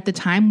 who at the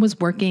time was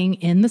working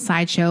in the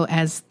sideshow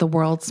as the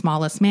world's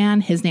smallest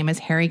man. His name is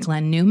Harry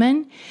Glenn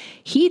Newman.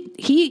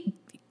 He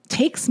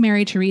takes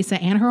Mary Teresa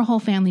and her whole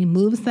family,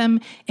 moves them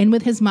in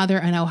with his mother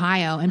in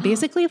Ohio, and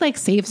basically like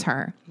saves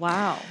her.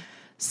 Wow.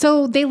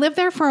 So they live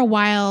there for a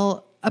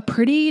while, a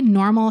pretty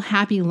normal,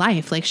 happy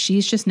life. Like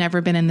she's just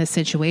never been in this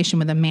situation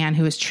with a man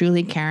who is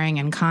truly caring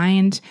and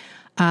kind.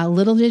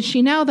 Little did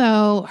she know,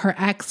 though, her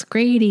ex,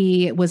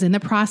 Grady, was in the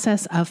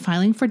process of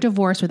filing for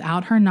divorce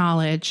without her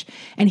knowledge,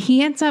 and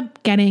he ends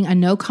up getting a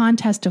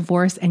no-contest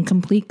divorce and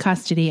complete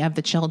custody of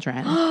the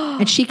children.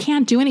 And she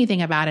can't do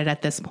anything about it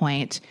at this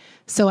point.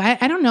 So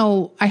I don't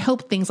know. I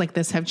hope things like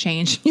this have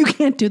changed. You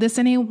can't do this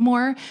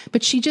anymore.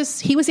 But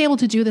he was able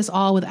to do this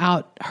all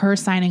without her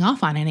signing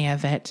off on any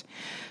of it.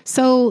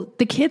 So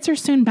the kids are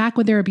soon back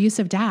with their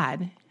abusive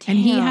dad. And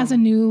he has a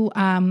new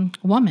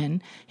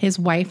woman, his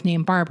wife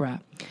named Barbara.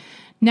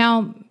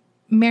 Now,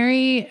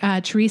 Mary,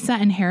 Teresa,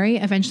 and Harry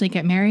eventually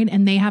get married,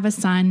 and they have a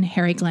son,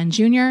 Harry Glenn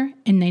Jr.,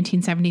 in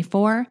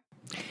 1974.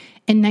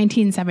 In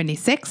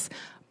 1976,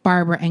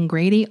 Barbara and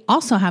Grady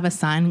also have a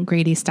son,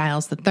 Grady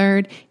Stiles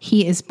III.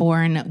 He is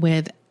born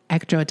with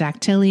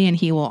ectrodactyly, and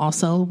he will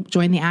also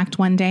join the act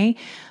one day.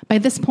 By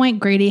this point,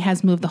 Grady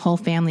has moved the whole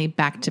family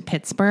back to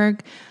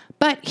Pittsburgh,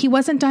 but he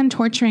wasn't done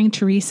torturing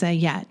Teresa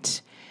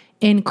yet.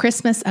 In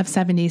Christmas of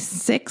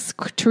 76,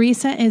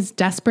 Teresa is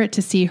desperate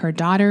to see her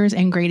daughters,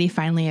 and Grady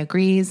finally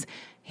agrees.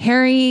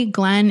 Harry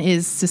Glenn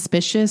is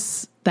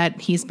suspicious that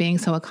he's being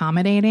so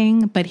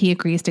accommodating, but he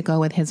agrees to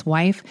go with his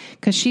wife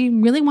because she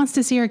really wants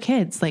to see her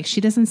kids. Like, she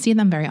doesn't see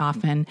them very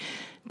often.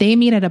 They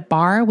meet at a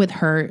bar with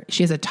her.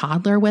 She has a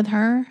toddler with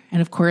her.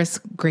 And of course,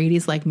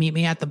 Grady's like, meet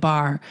me at the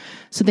bar.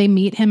 So they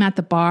meet him at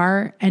the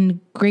bar, and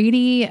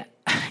Grady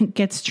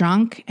gets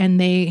drunk, and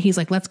he's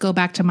like, let's go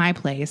back to my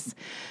place.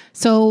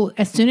 So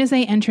as soon as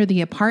they enter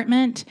the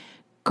apartment,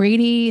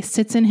 Grady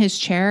sits in his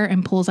chair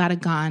and pulls out a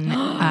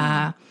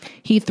gun.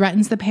 He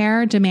threatens the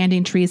pair,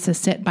 demanding Teresa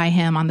sit by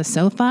him on the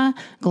sofa.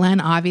 Glenn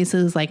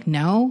obviously is like,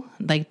 no,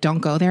 like, don't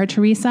go there,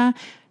 Teresa.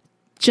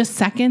 Just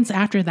seconds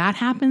after that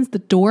happens, the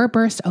door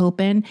bursts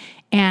open,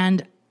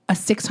 and a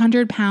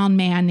 600-pound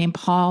man named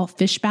Paul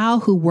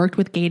Fishbaugh, who worked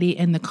with Grady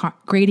in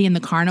the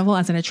carnival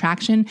as an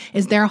attraction,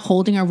 is there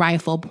holding a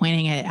rifle,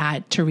 pointing it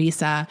at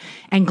Teresa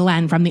and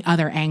Glenn from the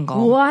other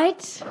angle.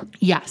 What?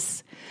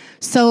 Yes.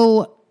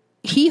 So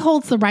he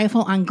holds the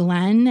rifle on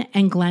Glenn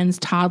and Glenn's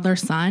toddler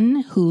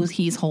son, who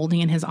he's holding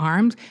in his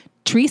arms.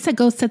 Teresa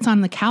sits on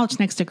the couch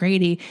next to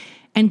Grady,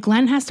 and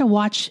Glenn has to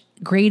watch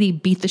Grady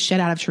beat the shit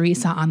out of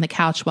Teresa on the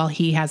couch while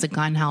he has a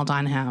gun held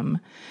on him.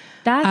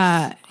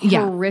 That's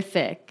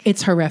horrific. Yeah,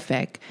 it's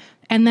horrific.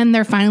 And then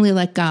they're finally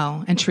let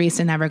go, and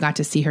Teresa never got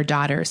to see her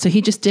daughter. So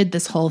he just did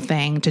this whole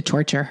thing to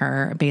torture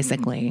her,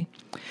 basically.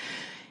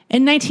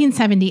 In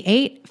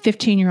 1978,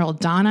 15-year-old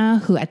Donna,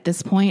 who at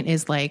this point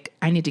is like,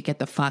 I need to get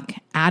the fuck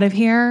out of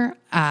here.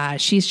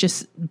 She's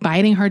just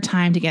biding her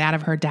time to get out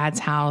of her dad's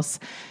house.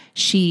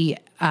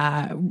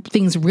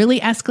 Things really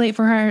escalate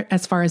for her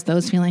as far as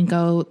those feelings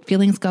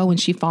go when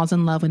she falls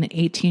in love with an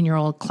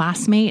 18-year-old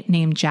classmate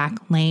named Jack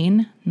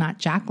Lane. Not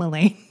Jack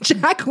LaLanne,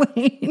 Jack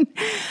Lane.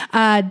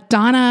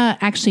 Donna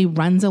actually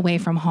runs away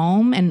from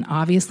home, and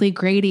obviously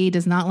Grady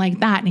does not like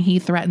that, and he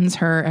threatens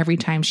her every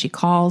time she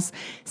calls,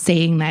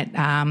 saying that,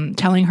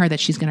 telling her that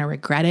she's going to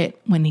regret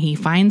it when he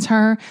finds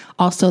her,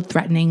 also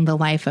threatening the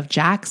life of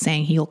Jack,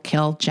 saying he'll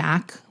kill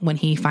Jack when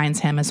he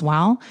finds him as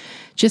well.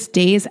 Just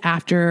days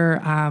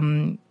after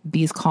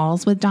these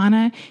calls with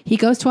Donna, he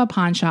goes to a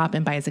pawn shop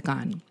and buys a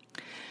gun.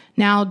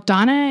 Now,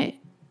 Donna,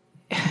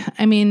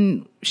 I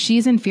mean,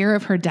 she's in fear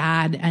of her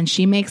dad, and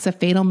she makes a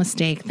fatal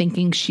mistake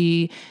thinking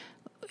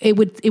it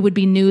would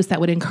be news that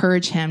would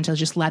encourage him to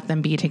just let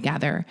them be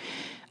together.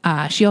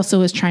 She also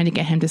was trying to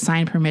get him to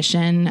sign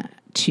permission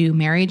to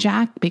marry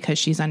Jack because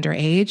she's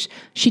underage.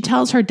 She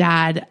tells her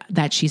dad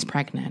that she's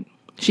pregnant.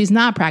 She's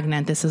not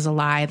pregnant. This is a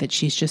lie that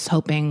she's just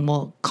hoping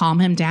will calm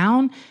him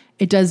down.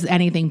 It does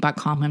anything but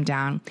calm him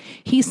down.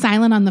 He's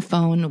silent on the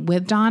phone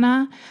with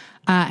Donna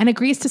and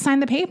agrees to sign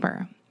the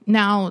paper.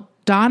 Now,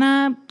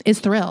 Donna is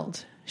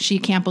thrilled. She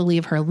can't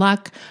believe her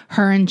luck.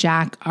 Her and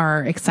Jack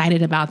are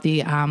excited about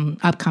the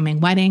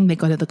upcoming wedding. They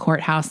go to the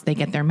courthouse, they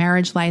get their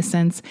marriage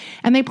license,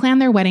 and they plan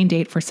their wedding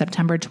date for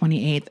September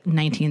 28th,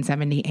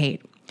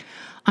 1978.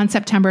 On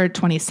September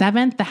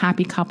 27th, the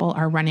happy couple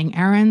are running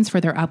errands for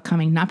their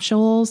upcoming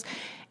nuptials,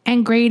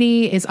 and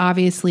Grady is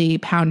obviously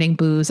pounding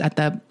booze at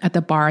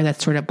the bar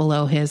that's sort of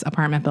below his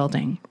apartment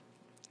building.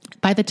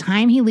 By the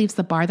time he leaves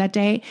the bar that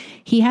day,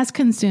 he has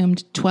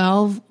consumed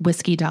 12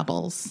 whiskey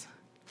doubles.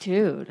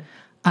 Dude.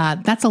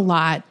 That's a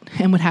lot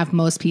and would have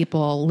most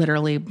people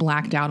literally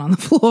blacked out on the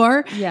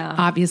floor. Yeah.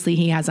 Obviously,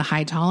 he has a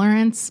high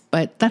tolerance,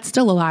 but that's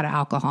still a lot of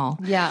alcohol.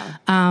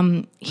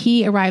 Yeah.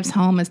 He arrives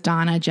home as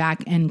Donna,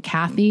 Jack, and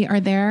Kathy are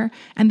there,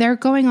 and they're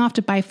going off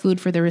to buy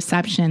food for the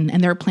reception,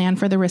 and their plan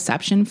for the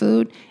reception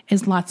food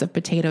is lots of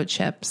potato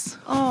chips,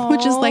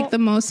 which is like the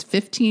most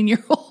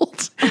 15-year-old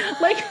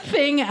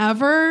thing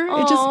ever.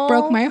 Aww. It just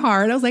broke my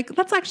heart. I was like,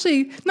 that's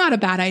actually not a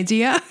bad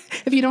idea.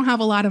 If you don't have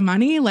a lot of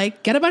money,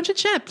 get a bunch of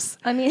chips.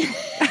 I mean...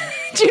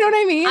 Do you know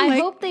what I mean? I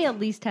hope they at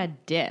least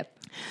had dip.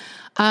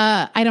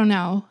 I don't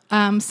know.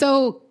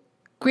 So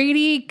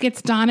Grady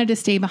gets Donna to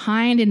stay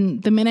behind,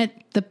 and the minute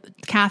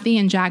Kathy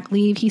and Jack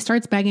leave, he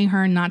starts begging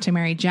her not to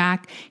marry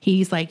Jack.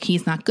 He's like,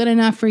 he's not good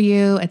enough for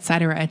you, et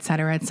cetera, et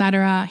cetera, et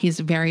cetera. He's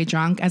very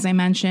drunk, as I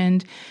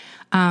mentioned.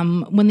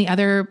 When the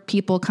other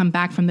people come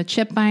back from the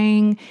chip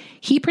buying,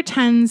 he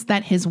pretends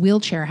that his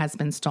wheelchair has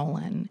been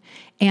stolen,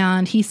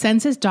 and he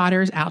sends his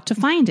daughters out to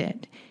find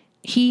it.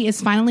 He is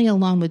finally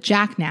alone with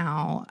Jack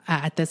now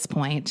at this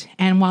point,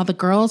 and while the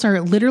girls are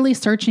literally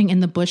searching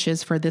in the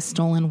bushes for this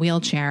stolen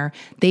wheelchair,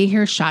 they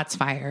hear shots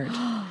fired.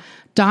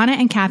 Donna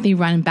and Kathy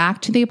run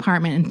back to the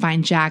apartment and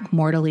find Jack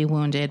mortally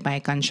wounded by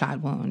a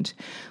gunshot wound.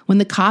 When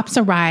the cops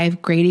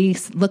arrive, Grady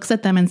looks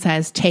at them and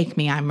says, "Take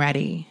me, I'm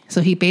ready."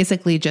 So he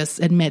basically just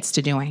admits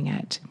to doing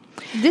it.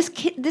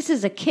 This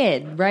is a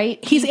kid,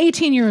 right? He's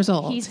 18 years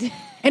old,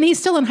 and he's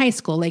still in high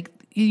school. Like,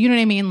 you know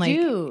what I mean? Like,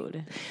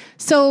 dude.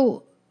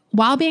 So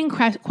while being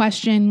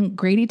questioned,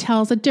 Grady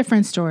tells a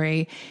different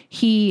story.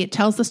 He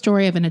tells the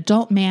story of an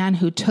adult man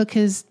who took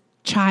his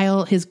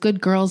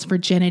good girl's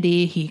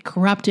virginity. He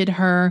corrupted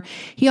her.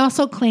 He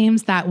also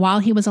claims that while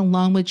he was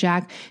alone with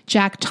Jack,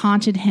 Jack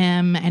taunted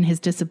him and his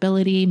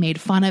disability,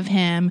 made fun of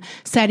him,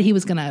 said he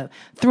was going to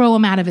throw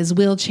him out of his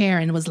wheelchair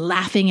and was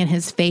laughing in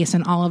his face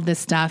and all of this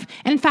stuff.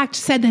 And in fact,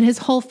 said that his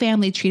whole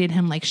family treated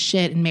him like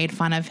shit and made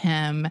fun of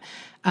him.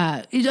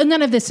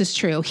 None of this is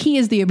true. He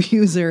is the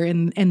abuser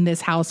in this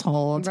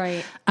household.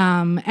 Right.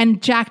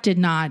 And Jack did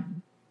not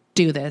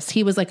do this.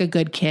 He was like a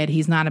good kid.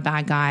 He's not a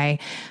bad guy.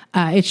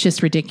 It's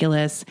just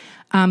ridiculous.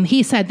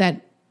 Grady said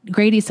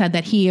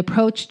that he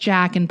approached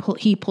Jack and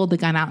he pulled the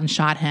gun out and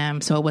shot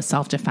him. So it was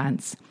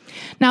self-defense.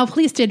 Now,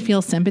 police did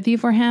feel sympathy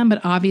for him, but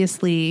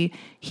obviously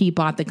he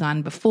bought the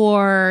gun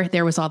before.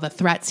 There was all the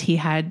threats he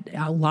had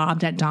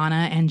lobbed at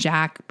Donna and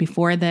Jack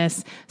before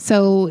this.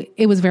 So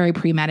it was very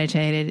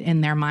premeditated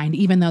in their mind,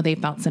 even though they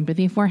felt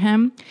sympathy for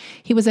him.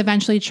 He was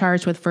eventually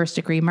charged with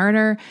first-degree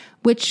murder,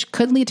 which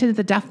could lead to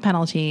the death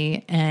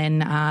penalty in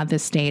the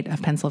state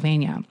of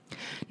Pennsylvania.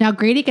 Now,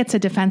 Grady gets a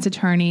defense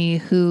attorney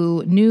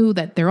who knew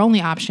that their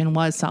only option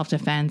was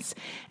self-defense,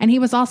 and he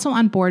was also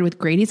on board with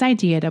Grady's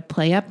idea to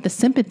play up the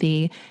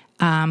sympathy,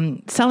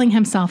 selling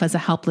himself as a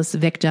helpless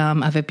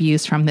victim of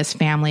abuse from this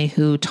family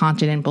who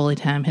taunted and bullied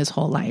him his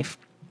whole life.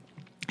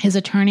 His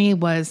attorney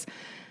was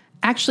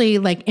actually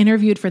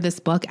interviewed for this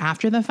book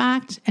after the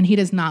fact, and he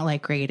does not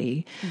like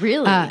Grady.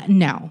 Really?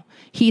 No.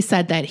 He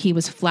said that he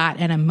was flat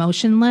and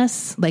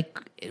emotionless,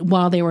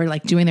 while they were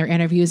doing their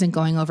interviews and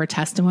going over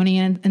testimony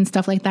and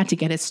stuff like that to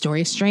get his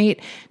story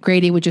straight.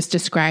 Grady would just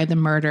describe the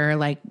murder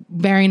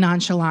very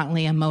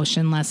nonchalantly,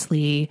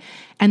 emotionlessly,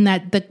 and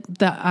that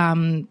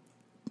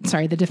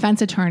the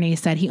defense attorney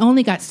said he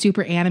only got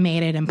super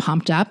animated and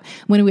pumped up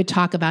when he would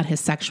talk about his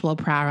sexual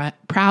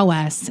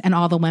prowess and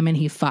all the women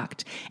he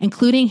fucked,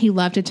 including he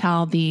loved to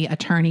tell the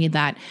attorney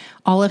that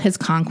all of his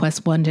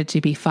conquests wanted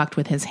to be fucked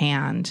with his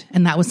hand.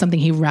 And that was something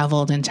he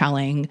reveled in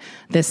telling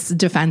this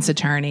defense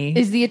attorney.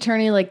 Is the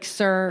attorney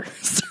sir,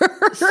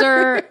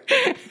 sir,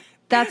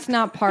 that's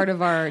not part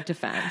of our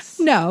defense?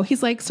 No,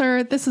 he's like,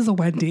 "Sir, this is a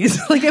Wendy's."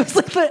 It was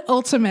the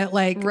ultimate,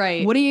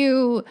 right.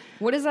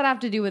 What does that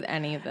have to do with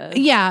any of this?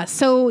 Yeah.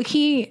 So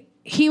he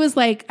was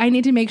like, "I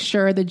need to make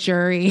sure the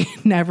jury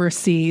never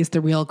sees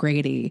the real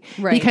Grady."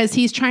 Right. Because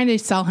he's trying to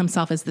sell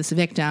himself as this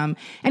victim,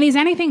 and he's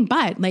anything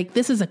but.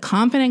 This is a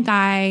confident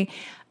guy.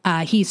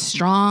 He's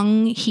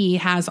strong. He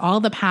has all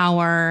the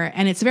power.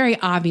 And it's very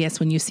obvious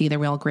when you see the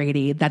real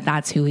Grady that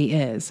that's who he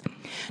is.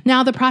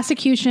 Now, the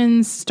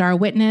prosecution's star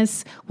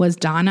witness was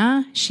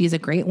Donna. She's a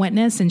great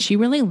witness, and she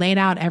really laid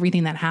out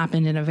everything that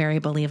happened in a very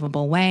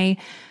believable way.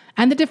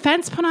 And the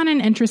defense put on an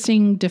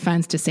interesting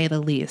defense, to say the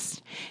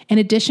least. In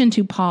addition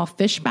to Paul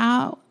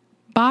Fischbach,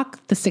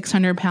 the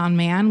 600-pound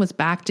man, was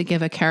back to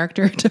give a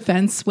character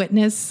defense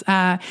witness.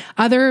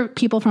 Other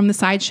people from the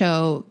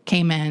sideshow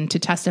came in to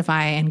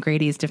testify in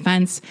Grady's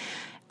defense.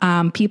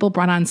 People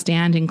brought on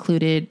stand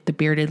included the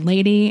bearded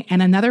lady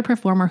and another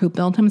performer who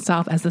billed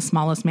himself as the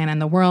smallest man in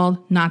the world,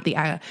 not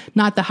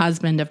the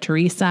husband of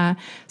Teresa.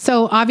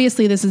 So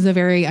obviously this is a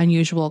very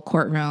unusual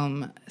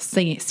courtroom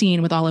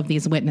scene with all of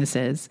these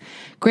witnesses.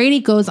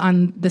 Grady goes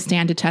on the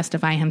stand to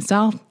testify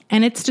himself,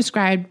 and it's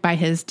described by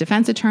his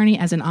defense attorney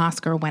as an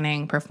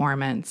Oscar-winning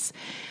performance.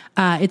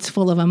 It's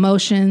full of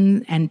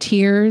emotion and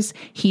tears.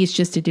 He's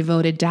just a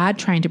devoted dad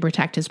trying to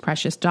protect his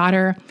precious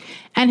daughter.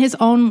 And his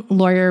own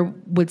lawyer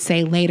would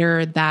say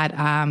later that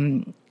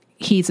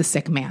he's a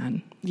sick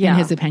man. Yeah. In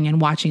his opinion,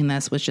 watching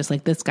this was just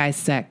this guy's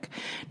sick.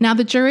 Now,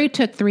 the jury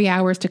took 3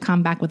 hours to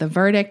come back with a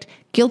verdict,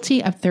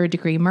 guilty of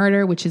third-degree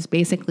murder, which is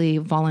basically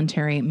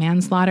voluntary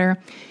manslaughter.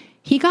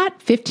 He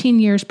got 15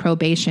 years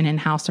probation and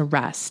house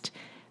arrest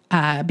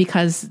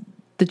because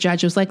the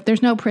judge was like,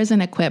 there's no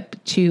prison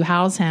equipped to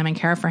house him and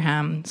care for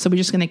him, so we're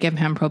just going to give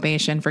him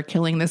probation for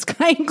killing this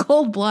guy in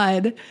cold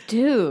blood.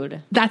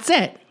 Dude. That's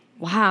it.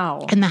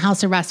 Wow. And the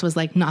house arrest was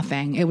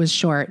nothing. It was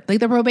short.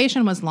 The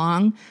probation was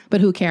long, but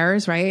who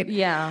cares, right?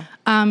 Yeah.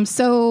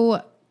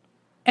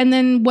 And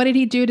then what did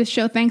he do to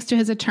show thanks to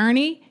his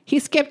attorney? He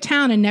skipped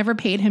town and never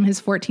paid him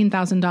his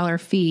 $14,000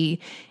 fee,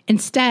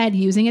 instead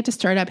using it to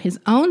start up his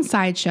own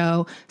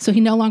sideshow so he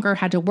no longer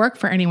had to work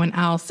for anyone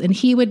else, and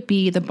he would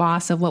be the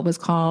boss of what was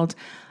called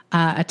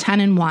a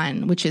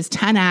 10-in-1, which is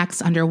 10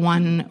 acts under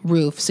one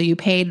roof. So you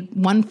paid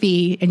one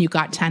fee and you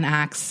got 10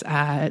 acts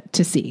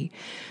to see.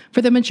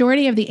 For the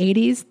majority of the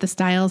 80s, the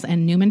Stiles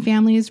and Newman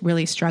families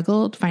really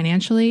struggled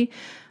financially.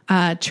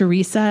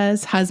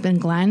 Teresa's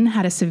husband, Glenn,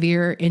 had a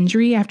severe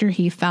injury after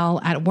he fell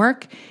at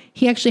work.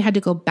 He actually had to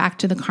go back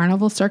to the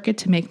carnival circuit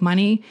to make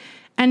money.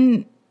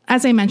 And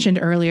as I mentioned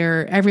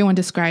earlier, everyone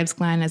describes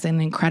Glenn as an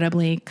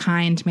incredibly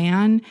kind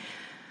man.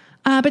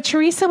 But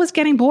Teresa was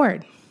getting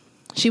bored.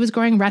 She was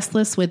growing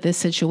restless with this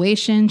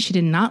situation. She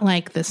did not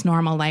like this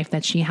normal life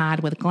that she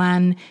had with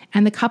Glenn,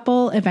 and the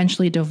couple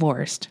eventually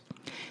divorced.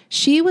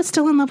 She was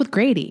still in love with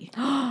Grady.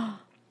 Oh,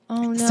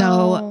 no.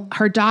 So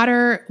her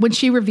daughter, when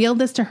she revealed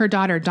this to her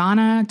daughter,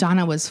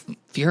 Donna was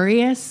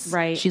furious.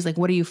 Right. She's like,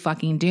 what are you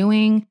fucking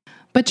doing?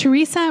 But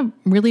Teresa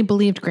really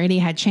believed Grady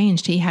had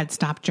changed. He had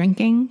stopped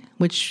drinking,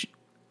 which,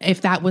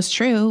 if that was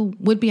true,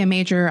 would be a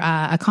major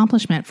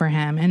accomplishment for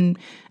him.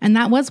 And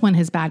that was when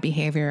his bad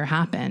behavior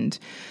happened.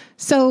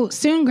 So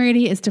soon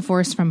Grady is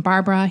divorced from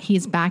Barbara.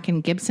 He's back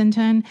in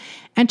Gibsonton.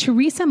 And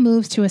Teresa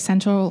moves to a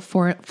central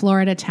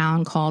Florida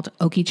town called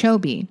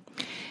Okeechobee.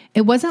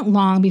 It wasn't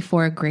long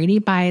before Grady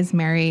buys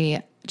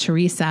Mary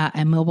Teresa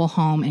a mobile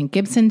home in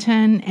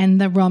Gibsonton,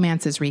 and the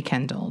romance is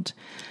rekindled.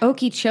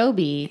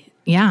 Okeechobee.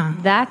 Yeah.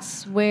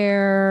 That's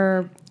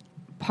where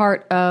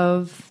part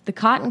of the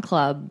Cotton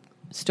Club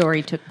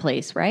story took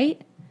place,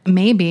 right?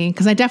 Maybe,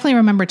 because I definitely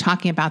remember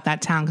talking about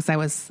that town because I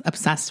was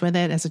obsessed with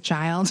it as a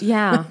child.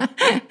 Yeah.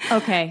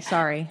 Okay,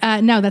 sorry.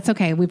 No, that's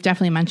okay. We've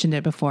definitely mentioned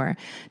it before.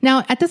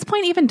 Now, at this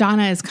point, even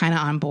Donna is kind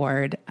of on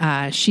board.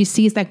 She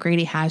sees that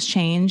Grady has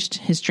changed.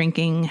 His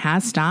drinking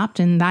has stopped,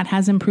 and that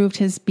has improved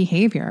his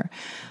behavior.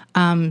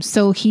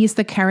 So he's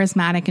the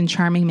charismatic and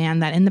charming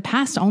man that in the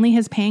past only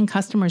his paying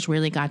customers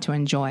really got to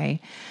enjoy.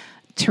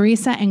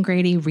 Teresa and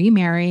Grady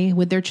remarry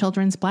with their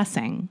children's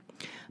blessing.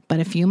 But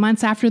a few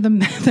months after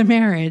the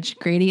marriage,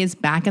 Grady is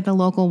back at the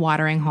local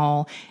watering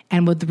hole,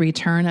 and with the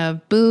return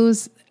of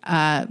booze,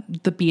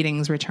 the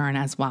beatings return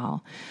as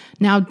well.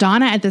 Now,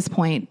 Donna at this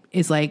point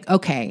is like,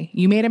 okay,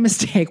 you made a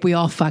mistake. We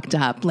all fucked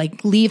up.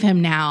 Like, leave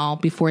him now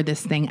before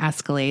this thing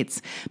escalates.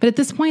 But at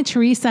this point,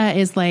 Teresa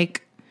is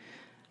like,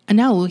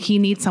 no, he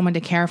needs someone to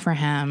care for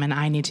him, and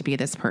I need to be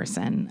this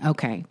person.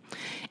 Okay.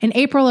 In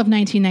April of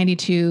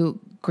 1992,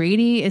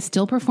 Grady is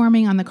still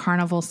performing on the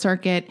carnival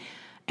circuit,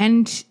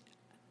 and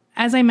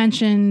as I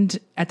mentioned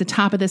at the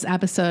top of this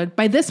episode,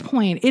 by this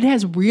point, it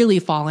has really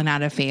fallen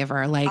out of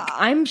favor. Like,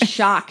 I'm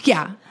shocked.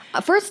 Yeah.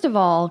 First of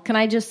all, can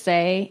I just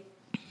say,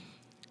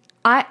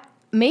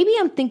 maybe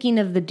I'm thinking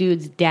of the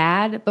dude's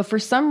dad, but for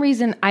some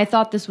reason, I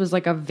thought this was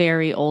like a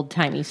very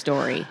old-timey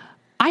story.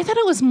 I thought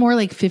it was more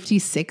like 50s,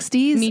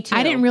 60s. Me too.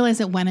 I didn't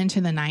realize it went into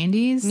the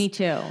 90s. Me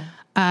too.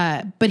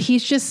 But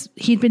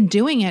he'd been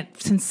doing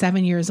it since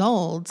 7 years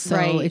old. So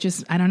Right. it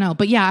just, I don't know.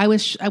 But yeah,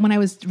 when I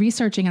was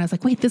researching, I was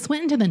like, wait, this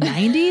went into the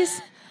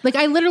 90s? Like,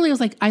 I literally was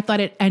like, I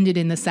thought it ended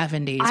in the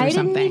 70s or something. I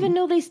didn't even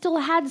know they still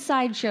had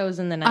sideshows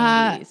in the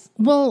 90s.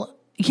 Well,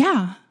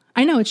 yeah,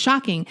 I know, it's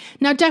shocking.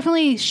 Now,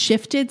 definitely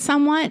shifted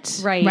somewhat.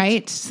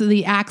 Right. So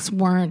the acts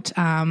weren't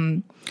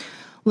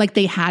like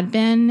they had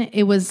been.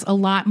 It was a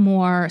lot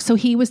more. So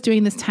he was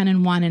doing this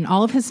 10-in-1, and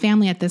all of his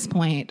family at this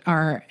point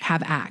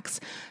have acts.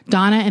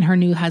 Donna and her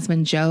new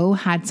husband, Joe,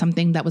 had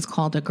something that was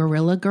called a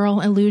Gorilla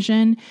Girl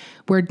illusion,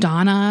 where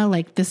Donna,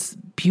 like this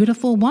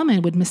beautiful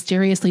woman, would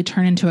mysteriously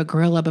turn into a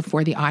gorilla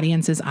before the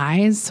audience's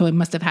eyes. So it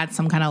must have had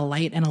some kind of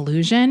light and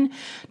illusion.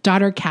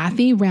 Daughter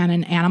Kathy ran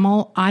an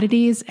animal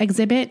oddities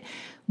exhibit,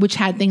 which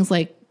had things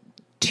like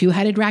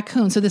two-headed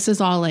raccoon. So this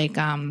is all like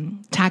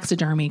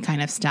taxidermy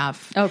kind of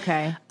stuff.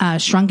 Okay.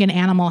 Shrunken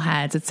animal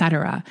heads,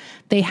 etc.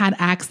 They had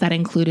acts that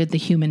included the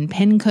human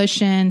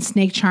pincushion,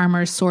 snake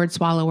charmers, sword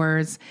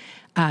swallowers,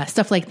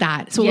 stuff like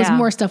that. So it was Yeah.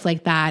 more stuff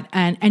like that.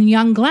 And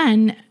young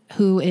Glenn,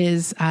 who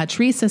is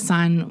Teresa's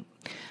son,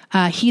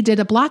 he did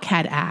a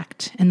blockhead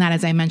act. And that,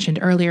 as I mentioned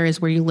earlier, is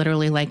where you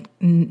literally like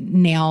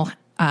nail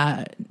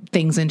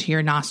things into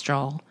your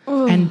nostril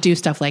and do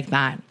stuff like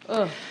that.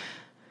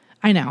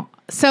 I know.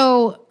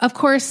 So, of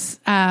course,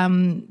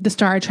 the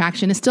star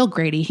attraction is still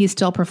Grady. He's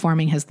still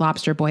performing his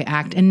Lobster Boy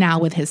act, and now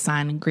with his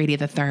son, Grady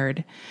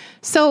III.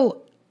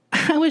 So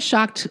I was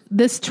shocked.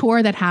 This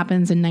tour that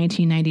happens in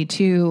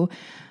 1992,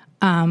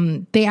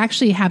 they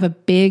actually have a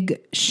big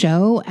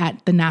show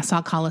at the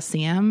Nassau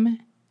Coliseum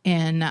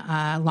on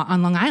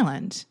Long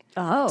Island.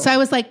 Oh. So I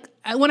was like,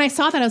 when I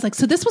saw that, I was like,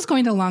 so this was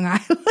going to Long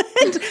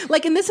Island?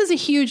 Like, and this is a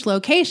huge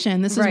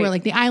location. This is Right. where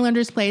like the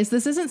Islanders plays.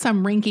 This isn't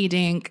some rinky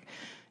dink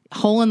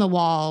hole in the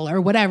wall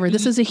or whatever.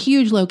 This is a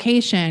huge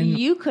location.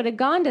 You could have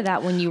gone to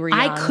that when you were young.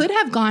 I could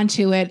have gone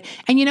to it.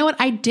 And you know what?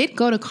 I did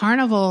go to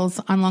carnivals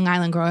on Long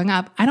Island growing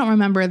up. I don't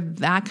remember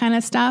that kind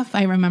of stuff.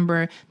 I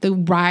remember the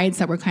rides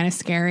that were kind of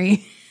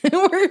scary.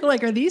 We're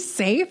like, are these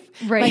safe?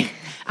 Right. Like,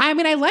 I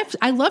mean,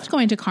 I loved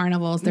going to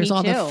carnivals. There's Me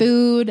all the too.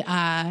 food.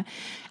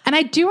 And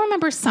I do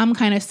remember some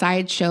kind of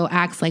sideshow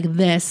acts like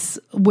this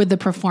with the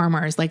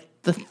performers, like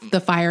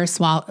the fire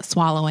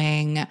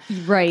swallowing,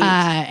 Right.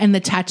 And the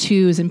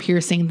tattoos and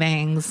piercing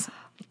things.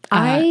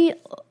 I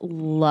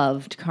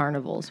loved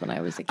carnivals when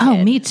I was a kid.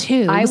 Oh, me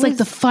too. It was like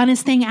the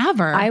funnest thing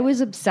ever. I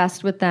was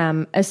obsessed with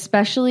them,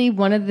 especially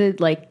one of the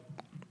like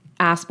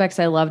aspects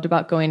I loved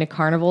about going to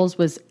carnivals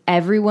was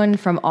everyone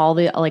from all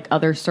the like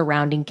other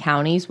surrounding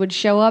counties would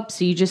show up.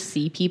 So you just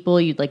see people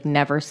you'd like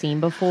never seen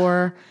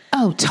before.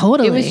 Oh,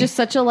 totally. It was just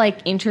such a like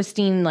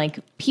interesting like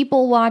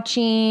people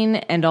watching,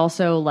 and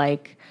also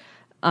like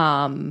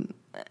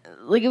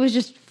it was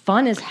just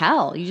fun as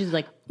hell. You just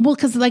like, well,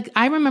 because like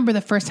I remember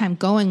the first time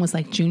going was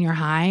like junior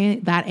high,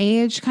 that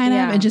age kind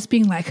of, and just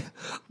being like,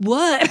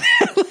 what?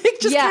 Like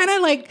just kind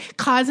of like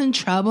causing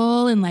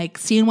trouble and like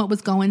seeing what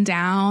was going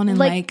down. And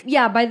like,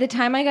 yeah, by the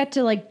time I got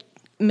to like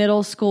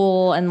middle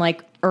school and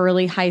like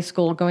early high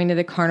school, going to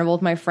the carnival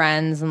with my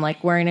friends and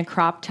like wearing a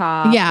crop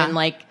top and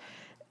like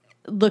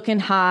looking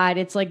hot.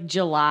 It's like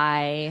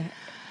July.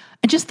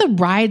 And just the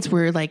rides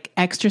were like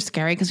extra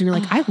scary because you're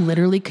like, I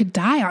literally could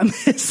die on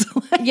this.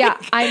 Like, yeah,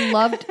 I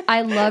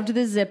loved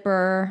the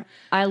zipper.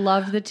 I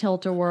loved the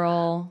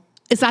tilt-a-whirl.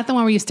 Is that the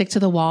one where you stick to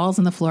the walls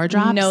and the floor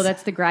drops? No,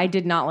 that's I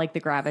did not like the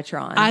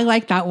Gravitron. I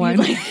like that one.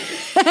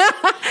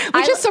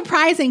 Which is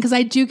surprising because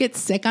I do get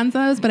sick on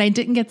those, but I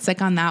didn't get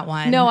sick on that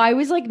one. No, I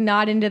was like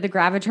not into the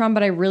Gravitron,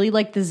 but I really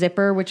liked the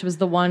zipper, which was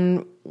the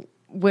one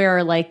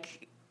where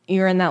like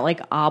you're in that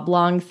like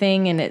oblong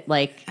thing and it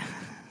like...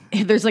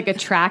 There's like a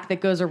track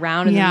that goes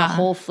around and then the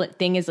whole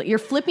thing is like you're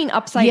flipping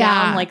upside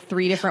down like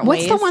 3 different ways.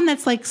 What's the one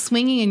that's like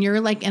swinging and you're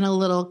like in a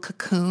little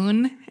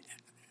cocoon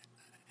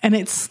and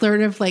it's sort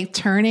of like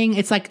turning?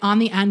 It's like on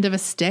the end of a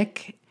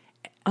stick.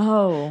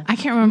 Oh. I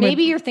can't remember.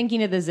 Maybe you're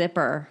thinking of the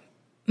zipper.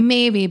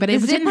 Maybe, but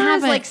it didn't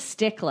have like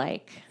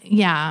stick-like.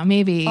 Yeah,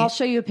 maybe. I'll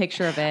show you a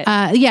picture of it.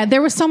 Yeah,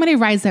 there were so many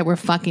rides that were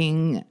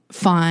fucking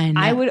fun.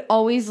 I would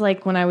always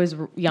like when I was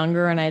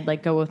younger and I'd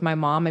like go with my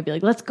mom. I'd be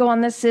like, "Let's go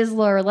on the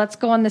Sizzler. Let's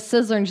go on the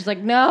Sizzler." And she's like,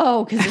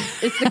 "No," because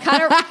it's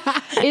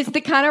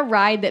the kind of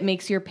ride that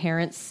makes your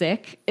parents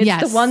sick.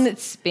 It's the one that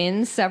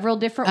spins several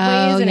different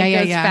ways and it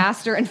goes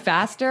faster and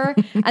faster.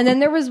 And then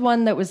there was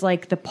one that was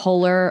like the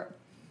Polar.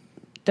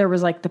 There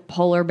was like the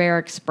Polar Bear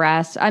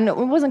Express. I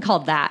know it wasn't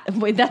called that.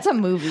 Wait, that's a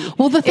movie.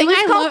 Well, the thing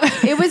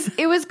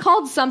it was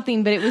called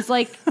something, but it was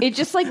like it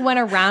just like went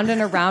around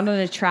and around on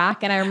a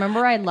track. And I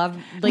remember I loved.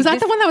 Like, was that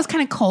the one that was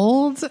kind of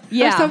cold?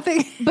 Or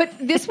something? But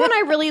this one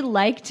I really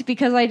liked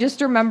because I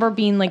just remember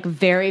being like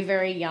very,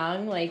 very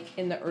young, like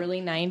in the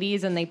early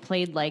 90s, and they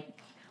played like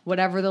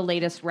whatever the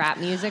latest rap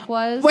music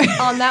was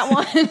on that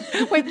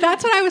one. Wait,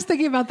 that's what I was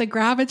thinking about the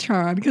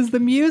Gravitron, because the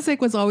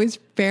music was always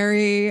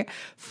very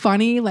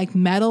funny, like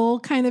metal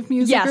kind of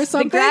music or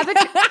something.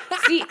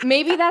 See,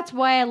 maybe that's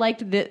why I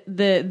liked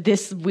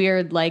this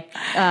weird like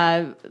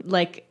I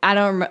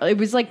don't remember. It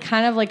was like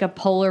kind of like a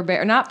polar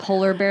bear, not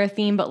polar bear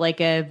theme, but like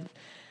a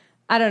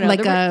I don't know.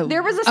 Like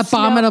there was a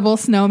abominable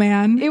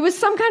snowman. It was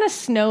some kind of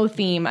snow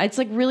theme. It's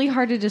like really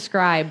hard to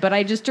describe, but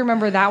I just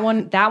remember that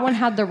one. That one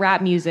had the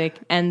rap music,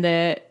 and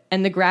the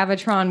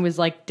Gravitron was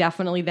like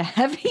definitely the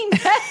heavy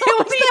metal. It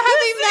was the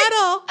heavy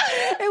metal.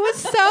 It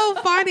was so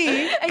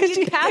funny because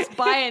you'd pass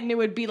by it, and it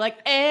would be like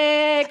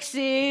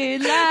exit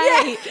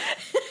light.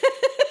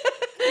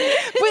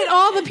 But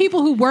all the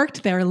people who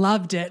worked there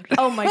loved it.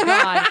 Oh my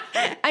god!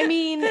 I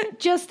mean,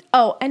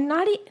 and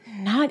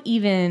not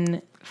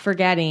even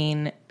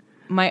forgetting.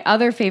 My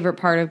other favorite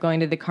part of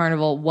going to the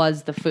carnival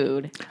was the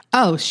food.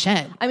 Oh,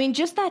 shit. I mean,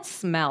 just that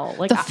smell.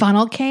 Like the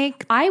funnel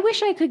cake. I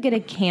wish I could get a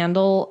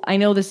candle. I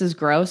know this is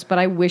gross, but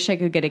I wish I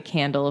could get a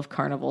candle of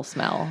carnival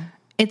smell.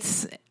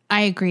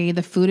 I agree.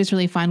 The food is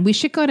really fun. We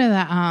should go to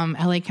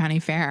the LA County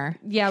Fair.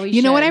 Yeah, we should.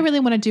 You know what I really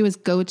want to do is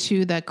go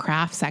to the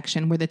craft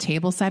section where the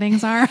table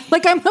settings are.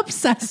 Like, I'm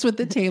obsessed with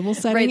the table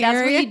setting that's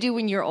area. what you do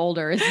when you're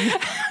older. Is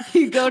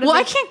you go to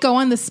I can't go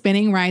on the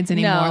spinning rides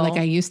anymore like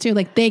I used to.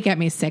 Like, they get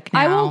me sick now.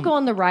 I won't go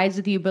on the rides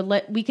with you,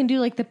 but we can do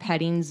like the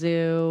petting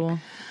zoo.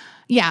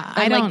 Yeah,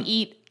 I don't like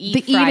eat.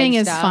 The eating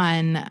is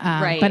fun,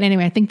 right? But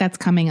anyway, I think that's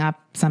coming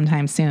up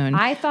sometime soon.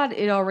 I thought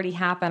it already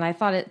happened. I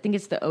think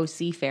it's the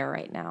OC Fair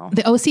right now.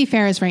 The OC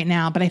Fair is right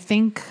now, but I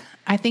think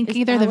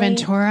either the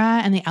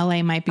Ventura and the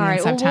LA might be in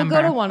September.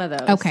 We'll go to one of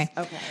those. Okay.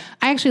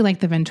 I actually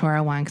like the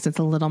Ventura one because it's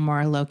a little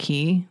more low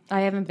key. I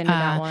haven't been to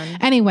that one.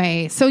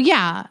 Anyway, so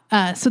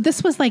so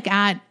this was like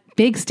at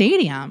big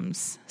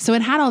stadiums, so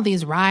it had all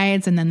these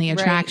rides and then the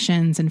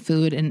attractions and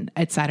food and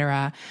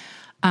etc.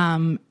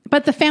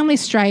 But the family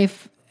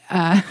strife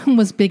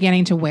was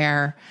beginning to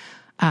wear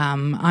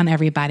on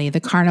everybody.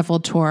 The carnival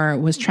tour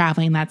was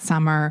traveling that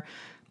summer.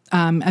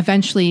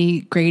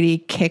 Eventually, Grady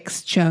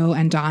kicks Joe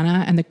and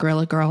Donna and the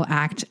Gorilla Girl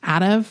act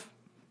out of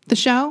the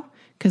show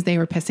because they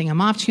were pissing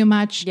him off too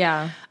much.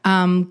 Yeah.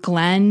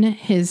 Glenn,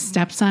 his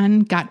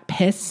stepson, got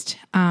pissed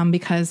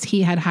because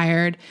he had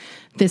hired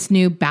this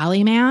new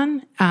ballet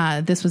man.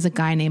 This was a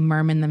guy named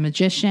Merman the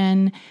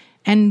Magician.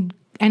 And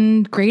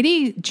And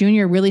Grady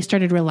Jr. really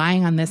started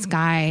relying on this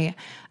guy.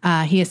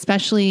 He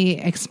especially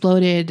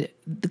exploded.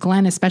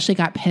 Glenn especially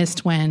got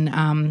pissed when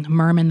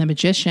Merman the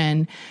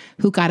magician,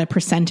 who got a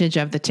percentage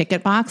of the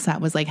ticket box,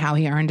 that was like how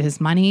he earned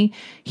his money,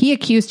 he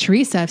accused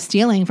Teresa of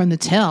stealing from the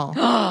till.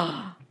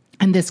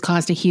 And this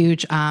caused a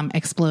huge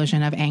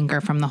explosion of anger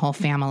from the whole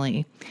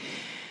family.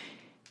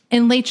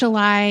 In late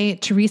July,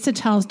 Teresa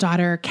tells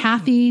daughter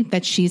Kathy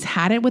that she's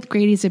had it with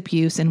Grady's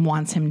abuse and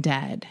wants him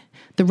dead.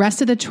 The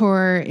rest of the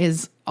tour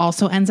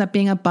also ends up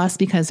being a bust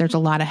because there's a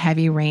lot of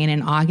heavy rain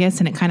in August,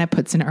 and it kind of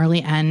puts an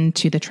early end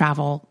to the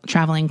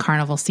traveling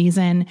carnival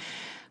season.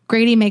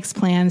 Grady makes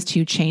plans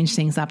to change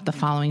things up the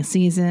following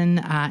season,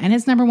 and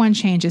his number one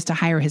change is to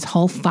hire his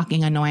whole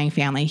fucking annoying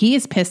family. He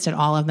is pissed at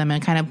all of them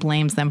and kind of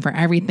blames them for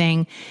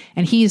everything,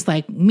 and he's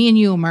like, me and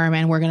you,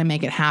 Merman, we're going to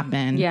make it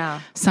happen.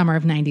 Yeah. Summer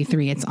of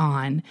 93, it's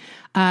on.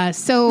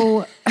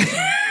 So...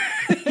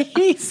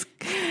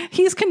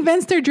 He's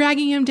convinced they're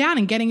dragging him down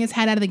and getting his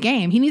head out of the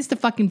game. He needs to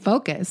fucking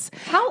focus.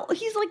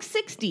 He's like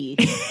 60.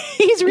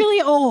 He's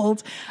really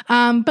old.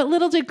 But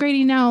little did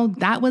Grady know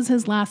that was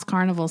his last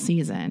carnival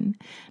season.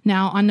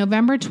 Now, on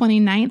November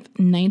 29th,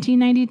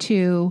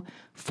 1992,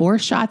 4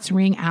 shots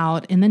ring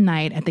out in the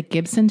night at the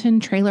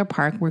Gibsonton trailer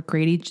park where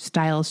Grady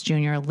Stiles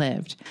Jr.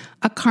 lived.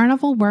 A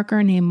carnival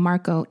worker named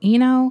Marco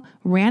Eno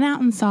ran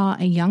out and saw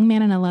a young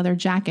man in a leather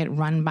jacket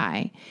run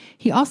by.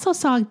 He also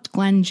saw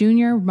Glenn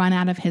Jr. run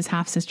out of his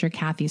half-sister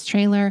Kathy's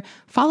trailer,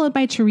 followed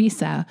by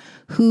Teresa,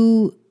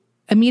 who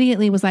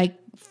immediately was like,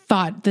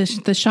 thought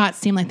the shots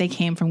seemed like they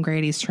came from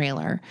Grady's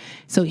trailer.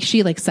 So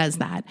she says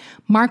that.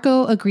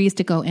 Marco agrees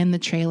to go in the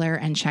trailer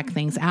and check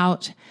things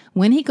out.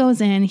 When he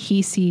goes in,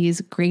 he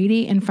sees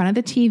Grady in front of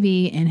the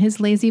TV in his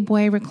lazy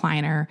boy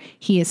recliner.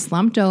 He is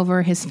slumped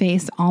over, his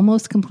face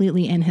almost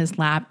completely in his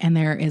lap, and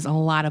there is a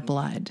lot of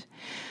blood.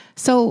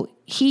 So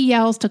he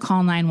yells to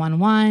call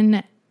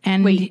 911.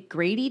 And wait,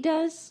 Grady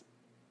does?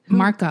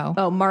 Marco.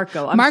 Oh,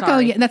 Marco. Marco,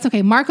 sorry. That's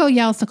okay. Marco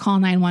yells to call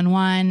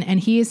 911, and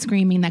he is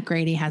screaming that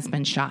Grady has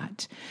been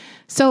shot.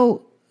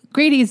 So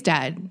Grady's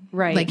dead.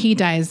 Right. He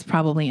dies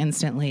probably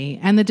instantly.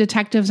 And the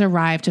detectives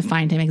arrive to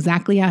find him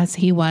exactly as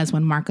he was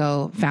when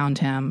Marco found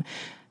him.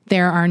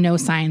 There are no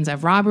signs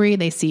of robbery.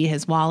 They see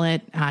his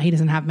wallet. He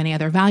doesn't have many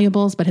other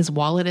valuables, but his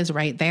wallet is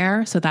right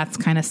there. So that's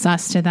kind of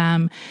sus to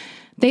them.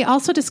 They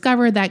also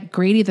discovered that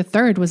Grady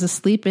III was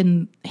asleep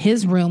in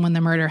his room when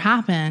the murder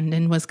happened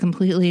and was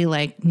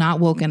completely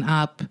not woken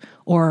up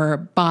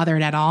or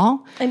bothered at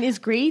all. And is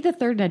Grady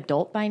III an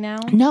adult by now?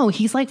 No,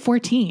 he's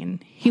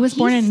 14. He was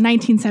born in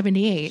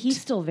 1978.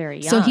 He's still very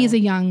young. So he's a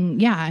young,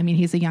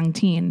 he's a young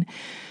teen.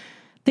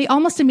 They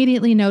almost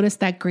immediately noticed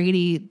that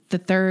Grady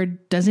III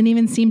doesn't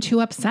even seem too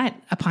upset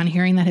upon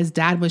hearing that his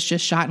dad was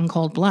just shot in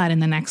cold blood in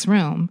the next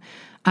room.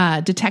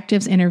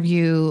 Detectives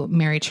interview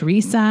Mary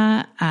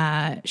Teresa.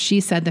 She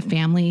said the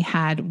family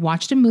had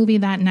watched a movie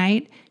that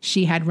night.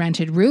 She had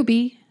rented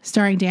Ruby,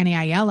 starring Danny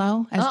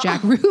Aiello as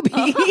Jack Ruby.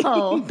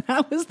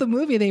 That was the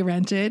movie they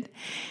rented.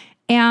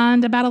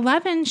 And about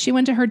 11, she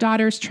went to her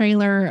daughter's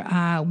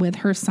trailer with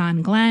her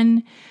son,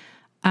 Glenn,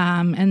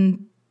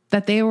 and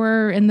that they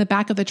were in the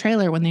back of the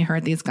trailer when they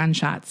heard these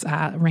gunshots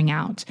ring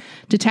out.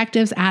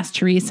 Detectives asked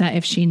Teresa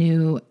if she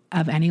knew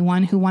of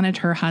anyone who wanted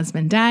her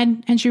husband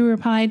dead, and she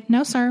replied,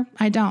 "No, sir,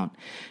 I don't."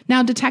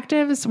 Now,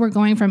 detectives were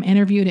going from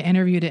interview to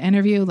interview to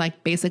interview,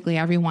 like basically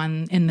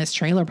everyone in this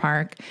trailer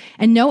park,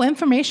 and no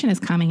information is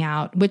coming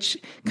out, which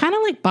kind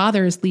of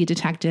bothers lead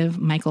detective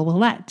Michael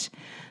Willett.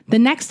 The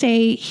next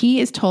day,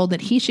 he is told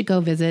that he should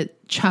go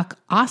visit Chuck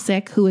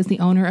Ossick, who is the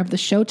owner of the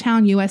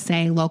Showtown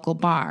USA local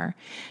bar.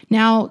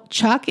 Now,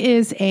 Chuck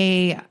is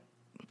a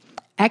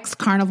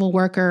ex-carnival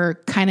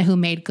worker, kind of who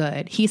made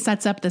good. He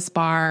sets up this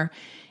bar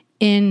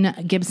in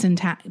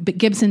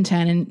Gibsonton,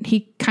 and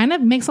he kind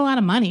of makes a lot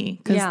of money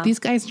because these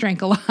guys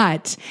drank a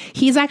lot.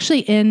 He's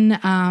actually in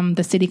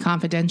the City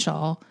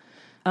Confidential,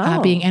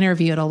 being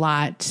interviewed a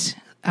lot.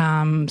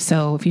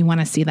 So if you want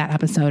to see that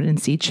episode and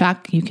see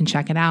Chuck, you can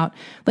check it out.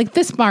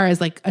 This bar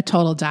is a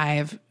total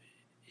dive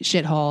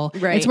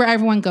shithole. Right. It's where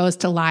everyone goes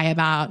to lie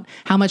about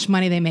how much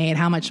money they made,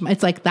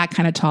 it's that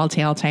kind of tall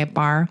tale type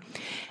bar.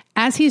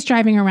 As he's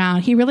driving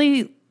around, he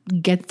really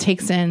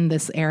takes in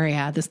this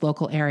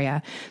local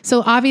area.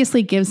 So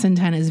obviously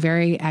Gibsonton is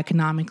very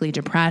economically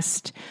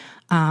depressed.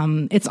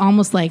 It's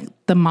almost like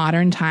the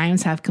modern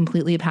times have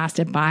completely passed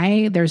it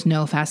by. There's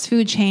no fast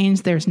food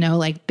chains. There's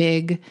no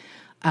big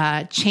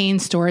chain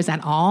stores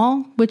at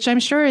all, which I'm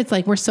sure it's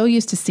we're so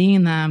used to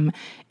seeing them.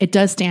 It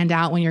does stand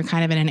out when you're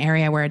kind of in an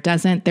area where it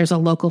doesn't. There's a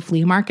local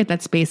flea market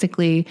that's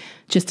basically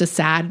just a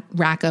sad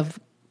rack of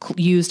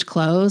used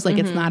clothes.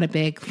 It's not a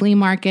big flea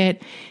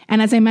market.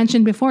 And as I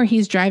mentioned before,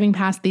 he's driving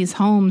past these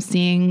homes,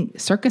 seeing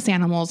circus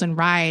animals and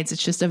rides.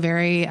 It's just a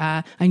very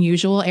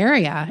unusual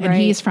area. Right. And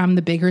he's from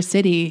the bigger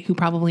city who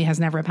probably has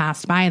never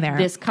passed by there.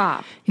 This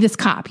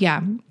cop,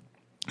 yeah.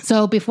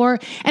 So and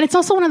it's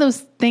also one of those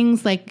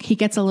things, he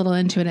gets a little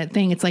into it at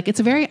thing. It's it's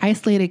a very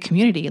isolated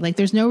community.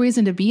 There's no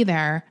reason to be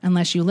there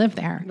unless you live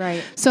there.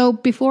 Right. So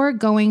before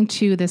going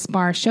to this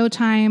bar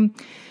Showtime,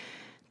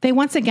 They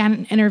once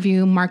again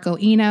interview Marco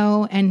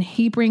Eno, and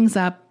he brings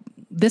up,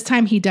 this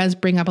time he does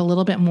bring up a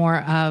little bit more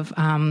of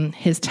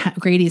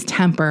Grady's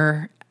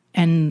temper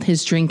and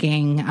his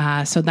drinking.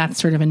 So that's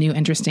sort of a new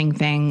interesting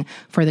thing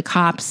for the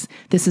cops.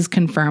 This is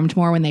confirmed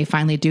more when they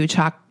finally do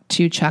talk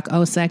to Chuck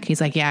Osick.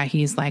 He's like, yeah,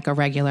 he's like a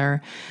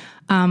regular.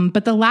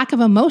 But the lack of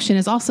emotion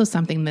is also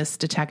something this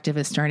detective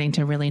is starting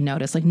to really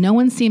notice. Like, no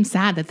one seems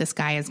sad that this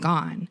guy is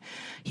gone.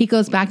 He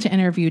goes back to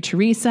interview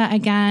Teresa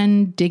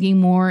again, digging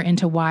more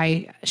into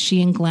why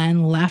she and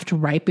Glenn left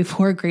right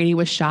before Grady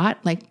was shot.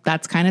 Like,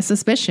 that's kind of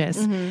suspicious.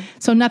 Mm-hmm.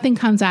 So nothing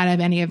comes out of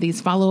any of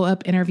these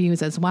follow-up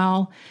interviews as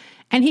well.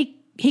 And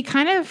he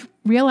kind of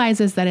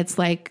realizes that it's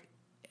like,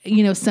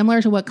 you know,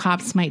 similar to what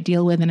cops might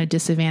deal with in a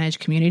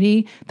disadvantaged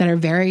community that are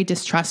very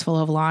distrustful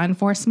of law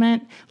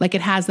enforcement. Like,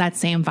 it has that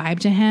same vibe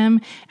to him.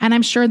 And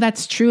I'm sure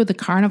that's true. The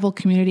Carnival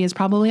community is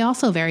probably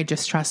also very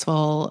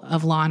distrustful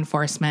of law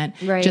enforcement.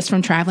 Right. Just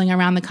from traveling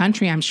around the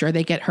country, I'm sure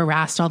they get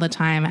harassed all the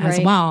time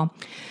as well.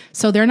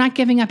 So they're not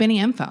giving up any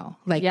info.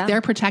 Like, they're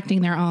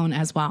protecting their own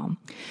as well.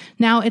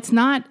 Now, it's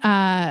not...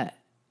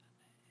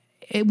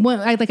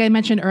 like I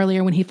mentioned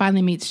earlier, when he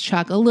finally meets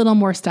Chuck, a little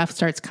more stuff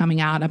starts coming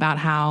out about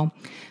how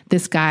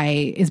this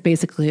guy is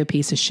basically a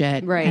piece of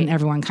shit, and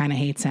everyone kind of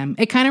hates him.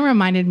 It kind of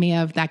reminded me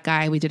of that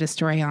guy we did a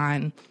story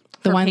on.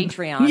 For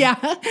Patreon.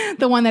 Yeah,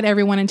 the one that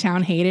everyone in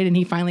town hated, and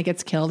he finally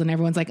gets killed, and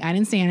everyone's like, I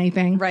didn't say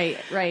anything. Right.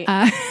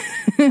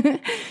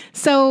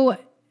 So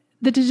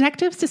the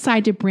detectives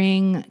decide to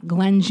bring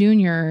Glenn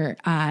Jr.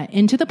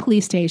 Into the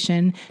police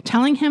station,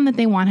 telling him that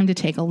they want him to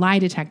take a lie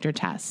detector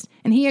test,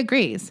 and he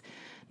agrees.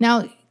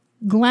 Now,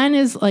 Glenn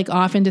is like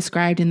often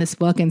described in this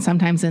book and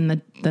sometimes in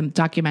the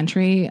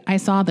documentary I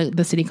saw,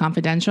 the City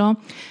Confidential,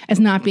 as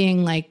not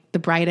being like the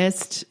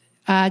brightest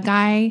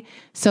guy.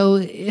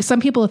 So some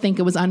people think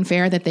it was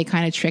unfair that they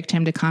kind of tricked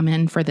him to come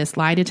in for this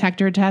lie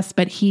detector test,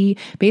 but he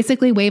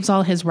basically waives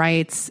all his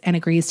rights and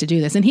agrees to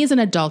do this. And he's an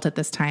adult at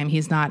this time.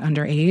 He's not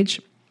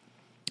underage.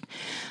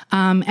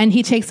 And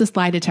he takes this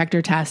lie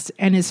detector test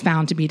and is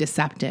found to be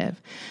deceptive.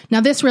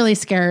 Now, this really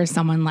scares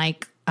someone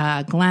like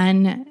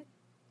Glenn.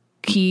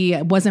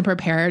 He wasn't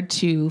prepared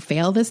to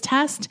fail this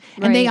test.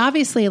 And they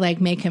obviously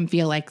like make him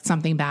feel like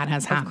something bad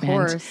has happened. Of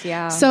course,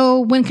 yeah.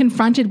 So when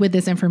confronted with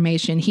this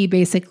information, he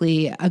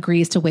basically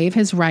agrees to waive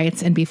his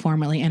rights and be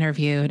formally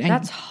interviewed. And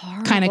that's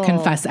horrible. Kind of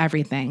confess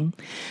everything.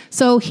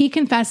 So he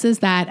confesses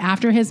that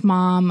after his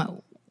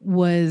mom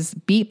was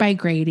beat by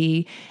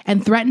Grady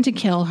and threatened to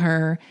kill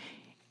her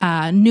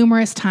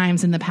numerous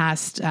times in the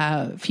past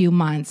few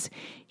months,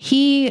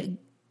 he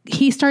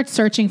starts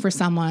searching for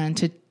someone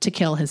to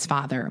kill his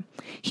father.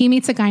 He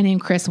meets a guy named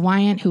Chris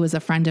Wyant, who is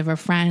a friend of a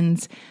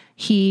friend's.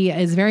 He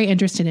is very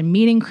interested in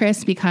meeting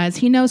Chris because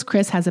he knows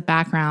Chris has a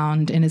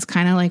background and is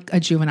kind of like a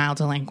juvenile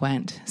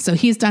delinquent. So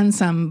he's done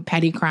some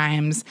petty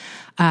crimes.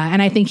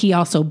 And I think he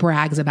also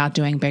brags about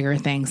doing bigger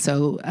things.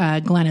 So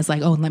Glenn is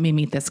like, oh, let me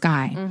meet this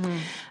guy. Mm-hmm.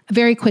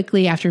 Very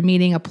quickly after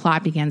meeting, a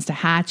plot begins to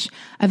hatch.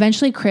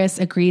 Eventually, Chris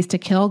agrees to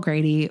kill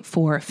Grady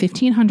for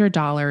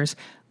 $1,500,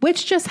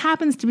 which just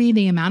happens to be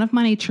the amount of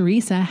money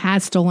Teresa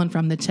had stolen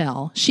from the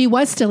till. She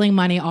was stealing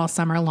money all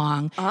summer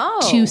long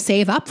to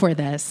save up for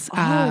this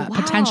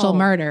potential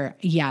murder.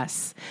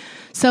 Yes.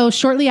 So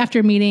shortly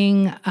after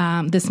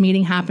this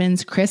meeting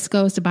happens, Chris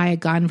goes to buy a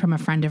gun from a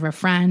friend of a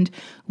friend.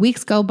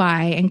 Weeks go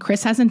by and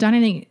Chris hasn't done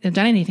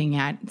anything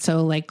yet.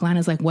 So like Glenn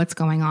is like, what's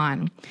going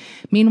on?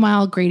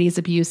 Meanwhile, Grady's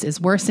abuse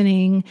is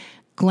worsening.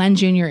 Glenn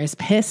Jr. is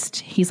pissed.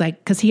 He's like,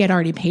 because he had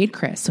already paid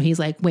Chris. So he's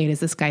like, wait,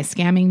 is this guy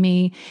scamming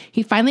me?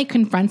 He finally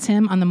confronts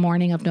him on the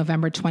morning of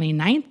November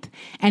 29th,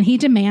 and he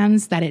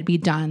demands that it be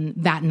done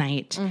that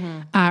night.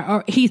 Mm-hmm.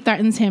 Or he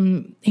threatens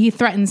him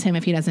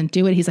if he doesn't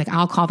do it. He's like,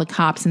 I'll call the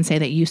cops and say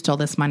that you stole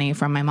this money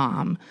from my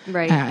mom.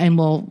 Right. And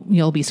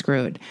you'll be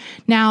screwed.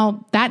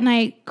 Now, that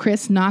night,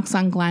 Chris knocks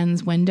on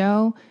Glenn's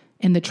window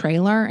in the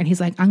trailer, and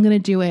he's like, I'm going to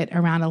do it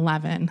around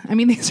 11. I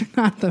mean, these are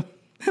not the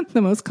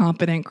most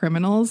competent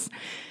criminals.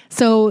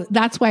 So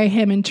that's why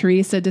him and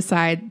Teresa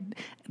decide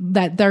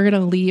that they're going to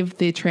leave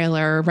the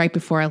trailer right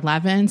before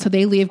 11. So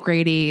they leave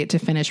Grady to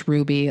finish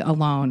Ruby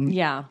alone.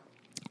 Yeah.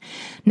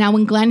 Now,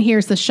 when Glenn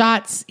hears the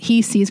shots,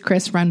 he sees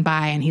Chris run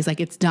by and he's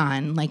like, it's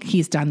done. Like,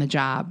 he's done the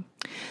job.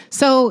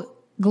 So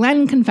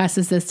Glenn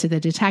confesses this to the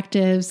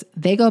detectives.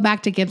 They go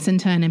back to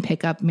Gibsonton and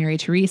pick up Mary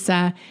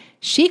Teresa.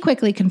 She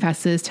quickly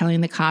confesses,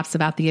 telling the cops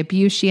about the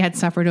abuse she had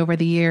suffered over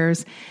the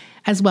years,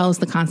 as well as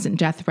the constant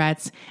death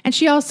threats. And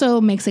she also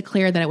makes it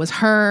clear that it was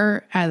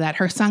her, that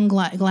her son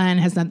Glenn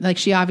has done, like,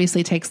 she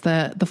obviously takes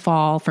the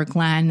fall for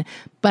Glenn,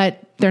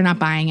 but they're not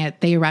buying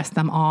it. They arrest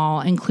them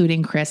all,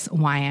 including Chris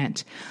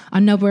Wyant.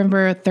 On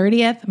November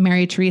 30th,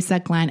 Mary Teresa,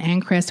 Glenn,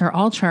 and Chris are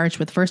all charged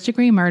with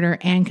first-degree murder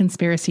and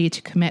conspiracy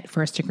to commit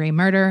first-degree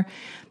murder.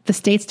 The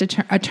state's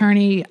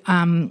attorney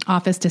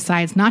office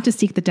decides not to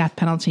seek the death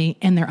penalty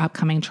in their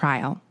upcoming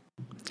trial.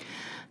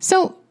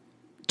 So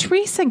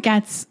Teresa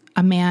gets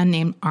a man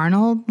named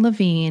Arnold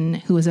Levine,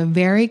 who is a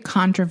very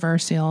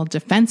controversial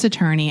defense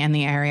attorney in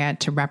the area,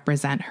 to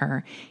represent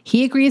her.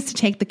 He agrees to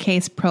take the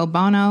case pro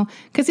bono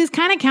because he's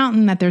kind of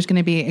counting that there's going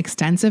to be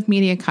extensive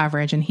media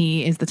coverage, and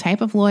he is the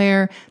type of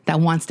lawyer that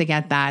wants to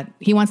get that.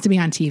 He wants to be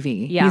on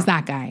TV. Yeah. He's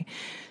that guy.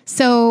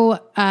 So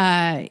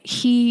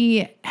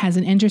he has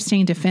an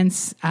interesting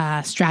defense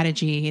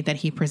strategy that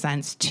he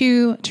presents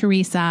to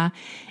Teresa,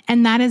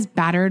 and that is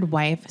battered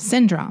wife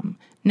syndrome.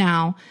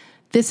 Now,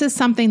 this is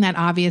something that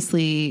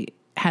obviously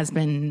has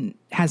been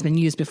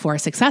used before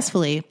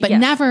successfully, but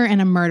never in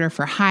a murder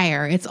for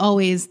hire. It's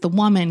always the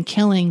woman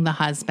killing the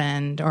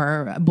husband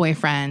or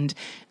boyfriend,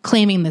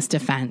 claiming this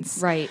defense.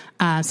 Right.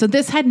 So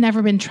this had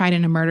never been tried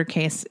in a murder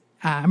case.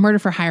 A murder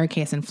for hire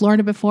case in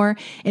Florida before.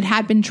 It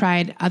had been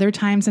tried other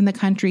times in the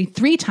country,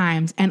 3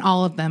 times, and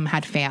all of them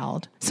had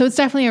failed. So it's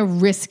definitely a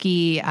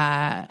risky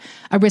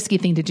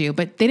thing to do,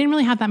 but they didn't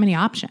really have that many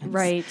options.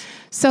 Right.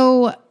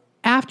 So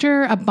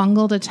after a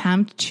bungled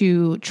attempt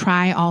to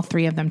try all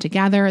 3 of them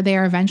together, they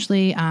are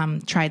eventually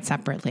tried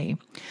separately.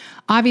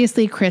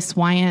 Obviously, Chris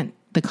Wyant,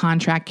 the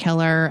contract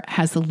killer,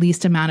 has the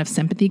least amount of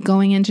sympathy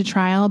going into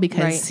trial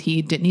because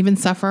he didn't even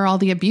suffer all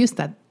the abuse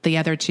that the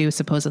other 2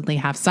 supposedly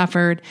have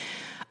suffered.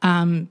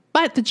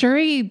 But the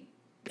jury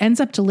ends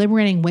up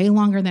deliberating way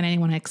longer than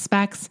anyone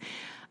expects.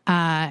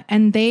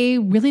 And they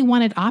really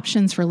wanted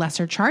options for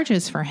lesser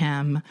charges for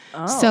him.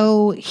 Oh.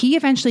 So he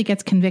eventually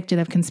gets convicted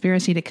of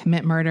conspiracy to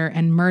commit murder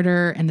and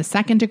murder in the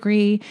 2nd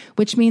degree,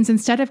 which means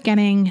instead of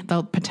getting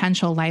the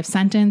potential life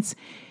sentence,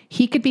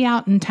 he could be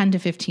out in 10 to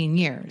 15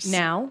 years.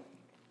 Now?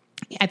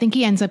 I think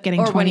he ends up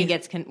getting 20. When he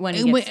gets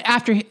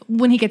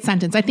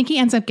sentenced. I think he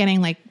ends up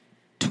getting like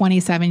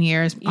 27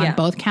 years on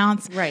both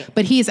counts. Right.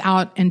 But he's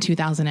out in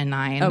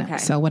 2009. Okay.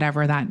 So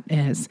whatever that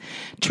is.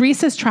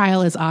 Teresa's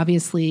trial is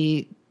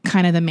obviously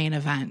kind of the main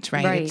event,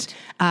 right? Right.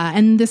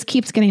 And this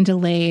keeps getting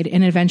delayed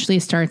and eventually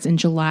starts in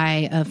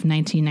July of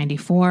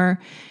 1994.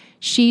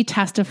 She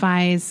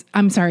testifies,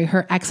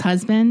 her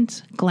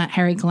ex-husband,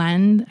 Harry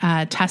Glenn,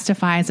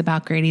 testifies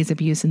about Grady's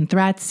abuse and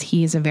threats.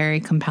 He's a very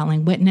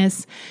compelling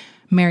witness.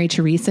 Mary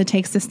Teresa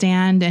takes the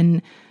stand,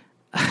 and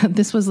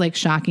this was like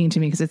shocking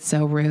to me because it's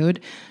so rude.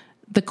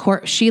 The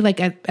court, she like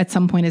at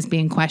some point is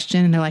being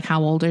questioned, and they're like,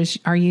 "How old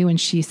are you?" And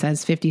she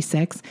says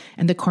 56,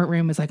 and the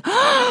courtroom is like,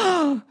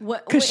 "Oh,"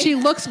 because she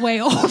looks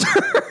way older.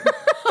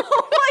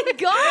 Oh my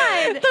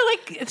God!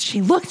 They're like,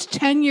 she looked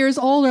 10 years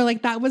older.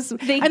 Like that was,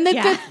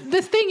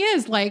 the thing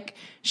is, like,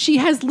 she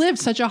has lived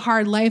such a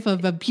hard life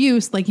of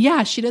abuse. Like,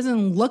 yeah, she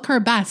doesn't look her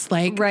best.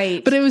 Like,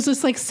 right. But it was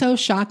just like so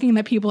shocking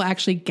that people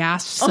actually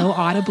gasped so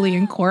audibly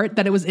in court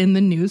that it was in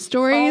the news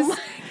stories. Oh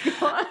my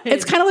God.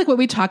 It's kind of like what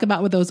we talk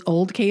about with those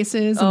old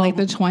cases in like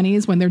the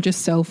 20s when they're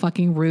just so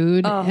fucking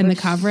rude in the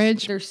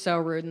coverage. They're so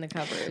rude in the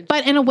coverage.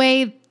 But in a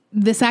way,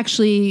 this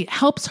actually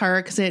helps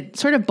her because it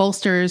sort of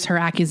bolsters her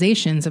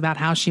accusations about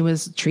how she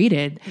was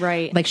treated.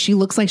 Right. Like she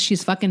looks like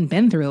she's fucking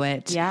been through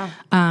it. Yeah.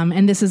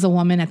 And this is a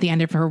woman at the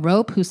end of her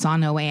rope who saw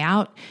no way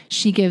out.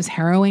 She gives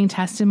harrowing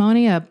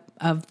testimony of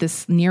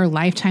this near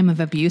lifetime of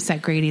abuse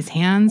at Grady's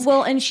hands.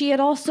 Well, and she had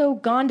also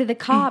gone to the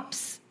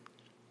cops.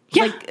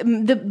 Yeah. Like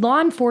the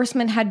law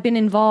enforcement had been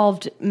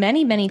involved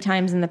many, many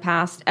times in the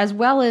past, as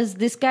well as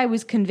this guy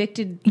was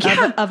convicted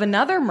of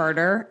another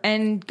murder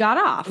and got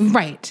off.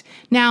 Right.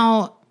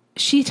 Now,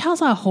 she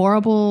tells a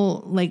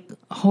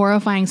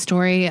horrifying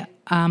story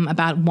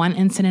about one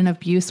incident of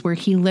abuse where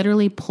he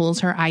literally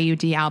pulls her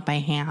IUD out by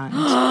hand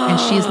and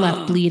she's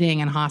left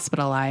bleeding and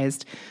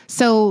hospitalized.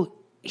 So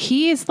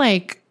he is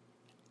like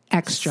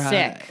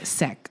extra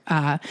sick.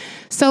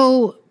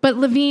 But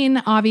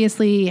Levine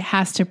obviously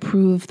has to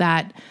prove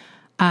that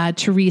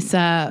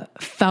Teresa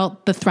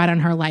felt the threat on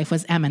her life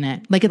was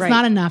imminent. Like it's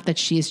not enough that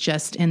she's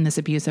just in this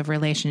abusive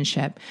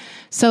relationship.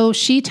 So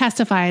she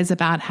testifies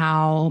about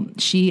how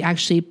she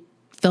actually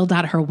filled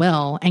out her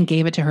will and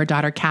gave it to her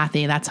daughter,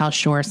 Kathy. That's how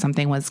sure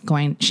something was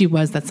going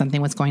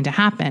to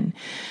happen.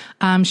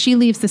 She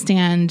leaves the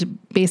stand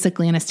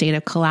basically in a state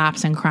of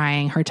collapse and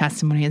crying. Her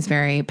testimony is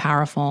very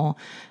powerful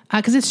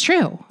because it's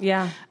true.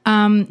 Yeah.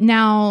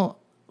 Now,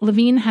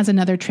 Levine has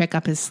another trick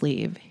up his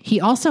sleeve. He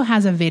also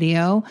has a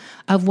video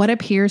of what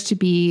appears to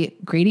be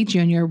Grady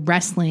Jr.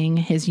 wrestling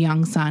his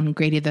young son,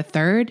 Grady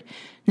III.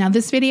 Now,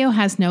 this video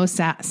has no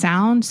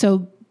sound,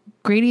 so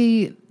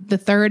Grady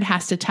III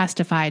has to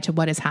testify to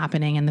what is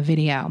happening in the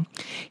video.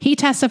 He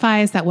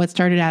testifies that what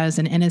started out as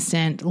an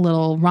innocent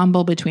little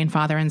rumble between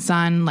father and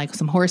son, like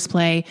some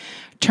horseplay,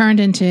 turned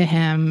into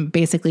him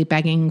basically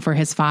begging for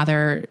his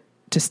father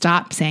to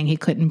stop, saying he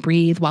couldn't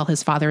breathe while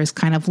his father is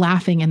kind of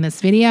laughing in this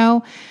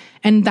video.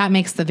 And that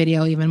makes the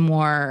video even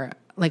more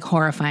like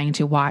horrifying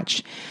to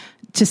watch,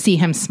 to see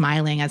him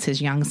smiling as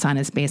his young son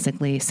is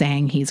basically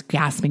saying he's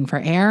gasping for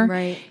air.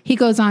 Right. He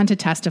goes on to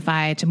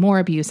testify to more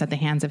abuse at the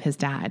hands of his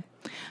dad.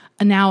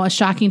 And now a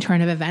shocking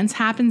turn of events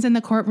happens in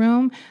the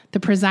courtroom.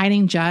 The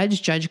presiding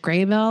judge, Judge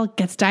Graybill,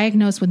 gets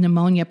diagnosed with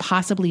pneumonia,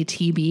 possibly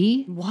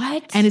TB.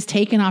 What? And is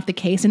taken off the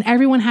case, and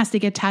everyone has to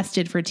get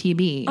tested for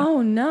TB.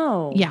 Oh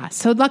no. Yeah.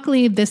 So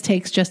luckily this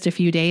takes just a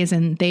few days,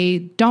 and they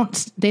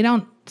don't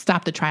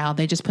stop the trial.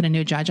 They just put a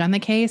new judge on the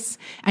case,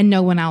 and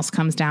no one else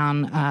comes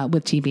down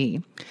with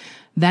TB.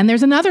 Then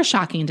there's another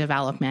shocking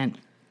development.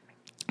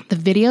 The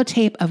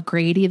videotape of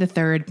Grady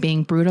III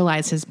being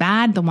brutalized is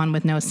bad, the one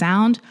with no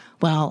sound.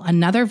 Well,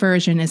 another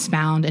version is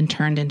found and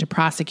turned into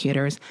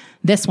prosecutors.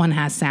 This one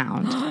has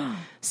sound.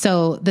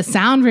 So the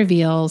sound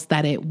reveals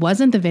that it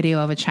wasn't the video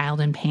of a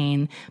child in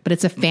pain, but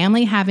it's a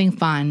family having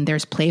fun.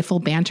 There's playful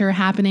banter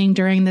happening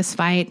during this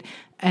fight.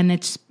 And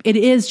it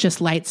is just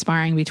light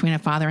sparring between a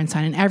father and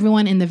son. And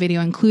everyone in the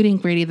video, including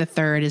Grady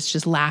III, is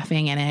just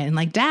laughing in it. And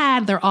like,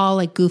 Dad, they're all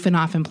like goofing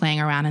off and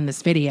playing around in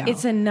this video.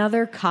 It's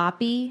another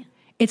copy?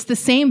 It's the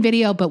same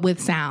video, but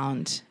with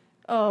sound.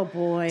 Oh,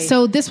 boy.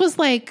 So this was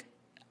like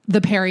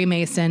the Perry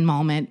Mason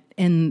moment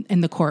in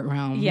the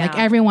courtroom. Yeah. Like,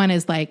 everyone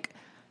is like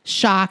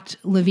shocked.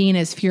 Levine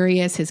is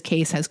furious. His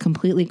case has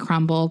completely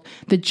crumbled.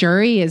 The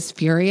jury is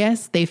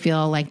furious. They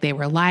feel like they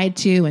were lied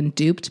to and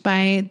duped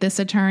by this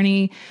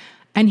attorney.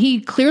 And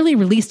he clearly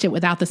released it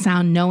without the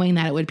sound, knowing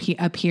that it would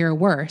appear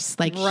worse.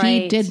 Like,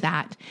 he did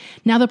that.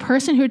 Now, the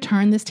person who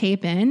turned this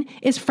tape in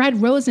is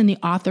Fred Rosen, the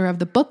author of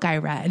the book I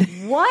read.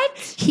 What?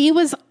 He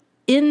was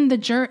in the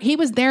jury. He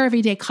was there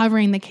every day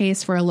covering the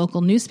case for a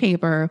local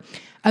newspaper,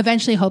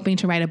 eventually hoping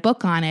to write a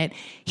book on it.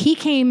 He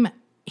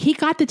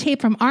got the tape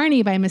from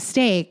Arnie by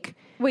mistake.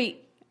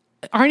 Wait.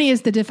 Arnie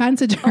is the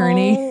defense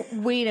attorney. Oh,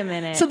 wait a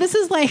minute. So this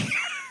is like...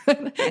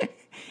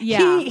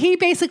 Yeah. He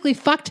basically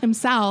fucked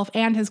himself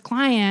and his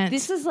client.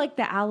 This is like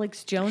the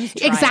Alex Jones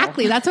trial.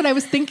 Exactly. That's what I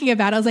was thinking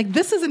about. I was like,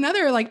 this is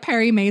another like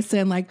Perry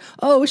Mason, like,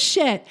 oh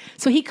shit.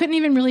 So he couldn't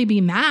even really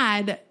be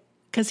mad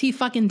because he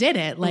fucking did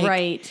it. Like,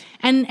 right.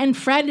 And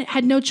Fred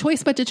had no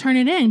choice but to turn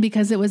it in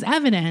because it was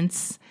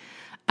evidence.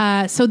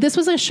 So this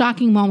was a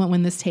shocking moment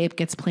when this tape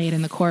gets played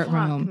in the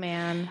courtroom. Fuck,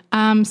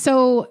 man.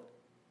 So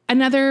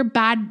another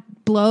bad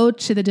blow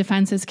to the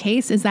defense's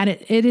case is that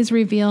it is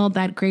revealed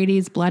that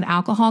Grady's blood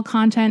alcohol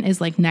content is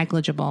like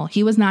negligible.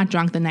 He was not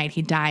drunk the night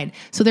he died.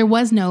 So there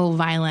was no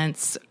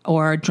violence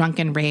or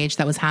drunken rage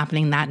that was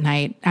happening that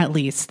night, at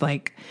least,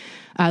 like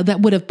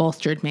that would have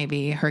bolstered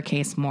maybe her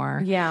case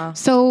more. Yeah.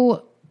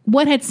 So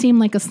what had seemed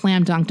like a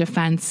slam dunk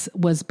defense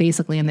was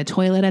basically in the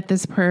toilet at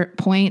this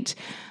point.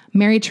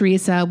 Mary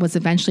Teresa was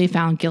eventually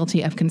found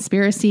guilty of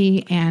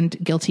conspiracy and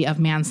guilty of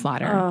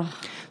manslaughter. Ugh.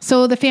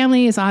 So the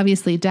family is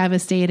obviously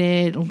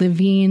devastated.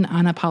 Levine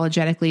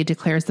unapologetically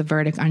declares the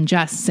verdict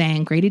unjust,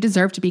 saying Grady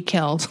deserved to be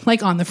killed,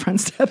 like on the front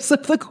steps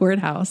of the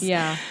courthouse.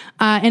 Yeah.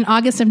 In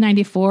August of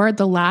 94,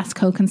 the last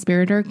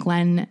co-conspirator,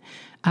 Glenn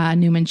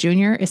Newman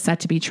Jr., is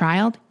set to be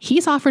trialed.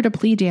 He's offered a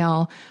plea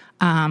deal.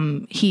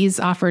 He's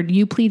offered,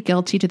 you plead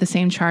guilty to the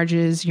same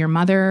charges your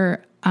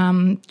mother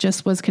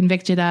just was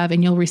convicted of,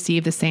 and you'll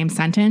receive the same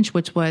sentence,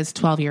 which was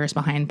 12 years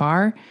behind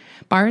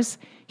bars.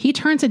 He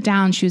turns it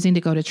down, choosing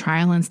to go to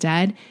trial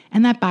instead,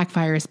 and that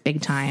backfires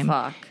big time.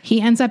 Fuck.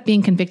 He ends up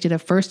being convicted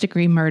of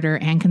first-degree murder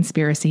and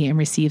conspiracy and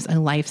receives a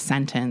life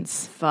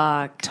sentence.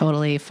 Fuck.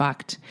 Totally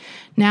fucked.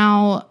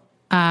 Now,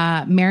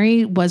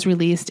 Mary was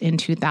released in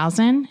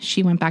 2000.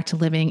 She went back to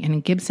living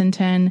in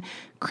Gibsonton.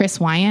 Chris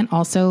Wyant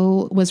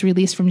also was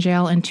released from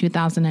jail in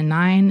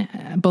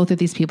 2009. Both of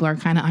these people are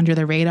kind of under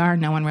the radar.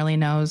 No one really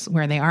knows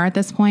where they are at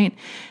this point.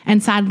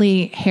 And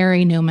sadly,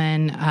 Harry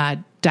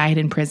Newman died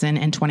in prison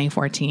in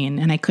 2014,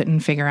 and I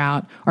couldn't figure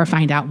out or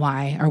find out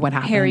why or what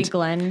happened. Harry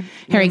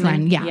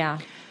Glenn, yeah. Yeah.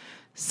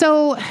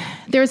 So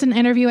there's an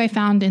interview I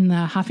found in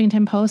the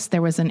Huffington Post.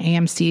 There was an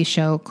AMC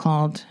show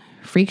called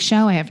Freak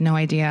Show. I have no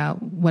idea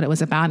what it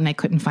was about, and I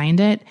couldn't find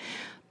it.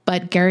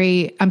 But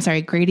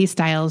Grady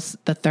Stiles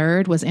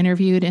III was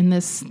interviewed in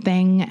this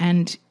thing,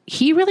 and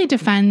he really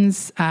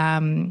defends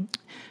Mary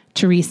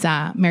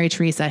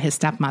Teresa, his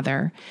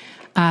stepmother.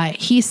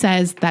 He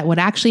says that what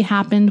actually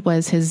happened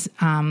was his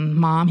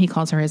mom, he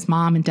calls her his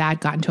mom, and dad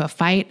got into a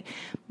fight.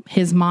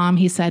 His mom,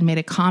 he said, made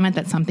a comment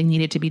that something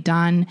needed to be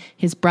done.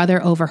 His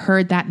brother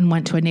overheard that and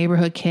went to a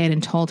neighborhood kid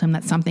and told him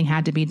that something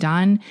had to be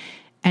done.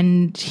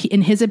 And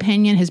in his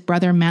opinion, his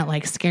brother meant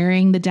like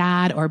scaring the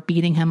dad or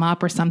beating him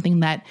up or something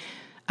that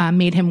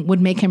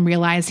would make him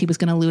realize he was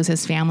going to lose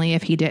his family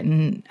if he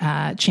didn't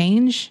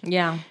change.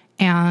 Yeah.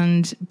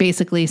 And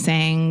basically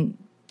saying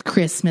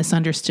Chris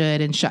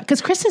misunderstood and shut,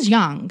 because Chris is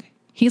young.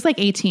 He's like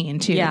 18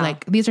 too. Yeah.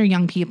 Like, these are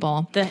young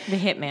people. The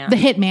hitman. The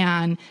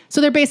hitman.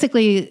 So they're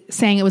basically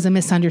saying it was a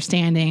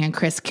misunderstanding and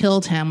Chris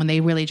killed him when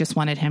they really just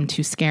wanted him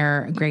to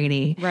scare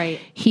Grady.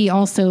 Right. He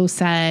also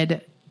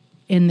said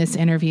in this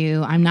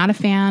interview, I'm not a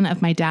fan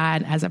of my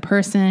dad as a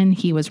person.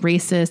 He was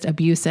racist,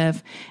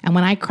 abusive. And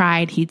when I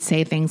cried, he'd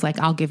say things like,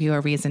 I'll give you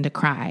a reason to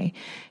cry.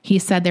 He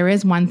said there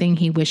is one thing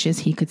he wishes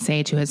he could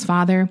say to his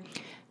father.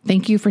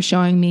 Thank you for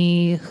showing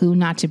me who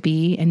not to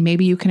be, and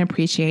maybe you can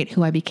appreciate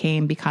who I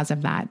became because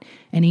of that.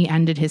 And he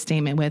ended his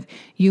statement with,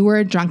 you were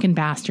a drunken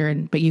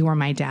bastard, but you were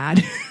my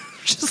dad.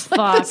 Just Fuck.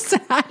 like the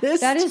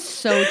saddest. That is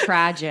so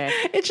tragic.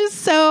 It's just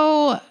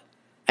so,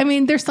 I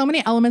mean, there's so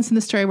many elements in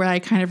the story where I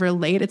kind of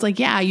relate. It's like,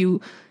 yeah, you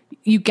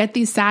get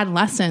these sad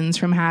lessons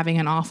from having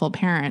an awful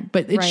parent,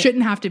 but it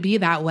shouldn't have to be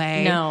that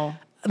way. No.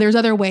 There's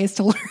other ways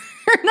to learn.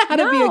 learn how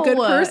to be a good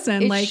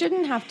person. It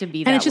shouldn't have to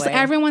be that way. And it's just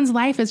everyone's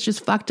life is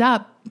just fucked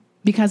up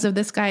because of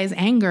this guy's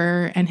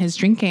anger and his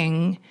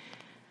drinking.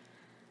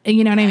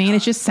 You know what I mean?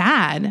 It's just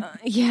sad.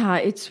 Yeah,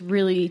 it's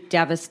really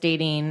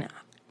devastating,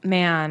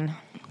 man.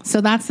 So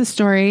that's the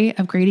story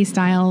of Grady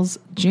Stiles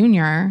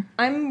Jr.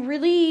 I'm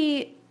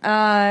really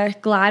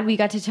glad we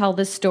got to tell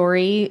this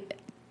story.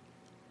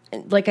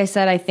 Like I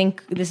said, I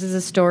think this is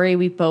a story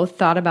we both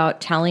thought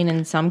about telling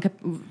and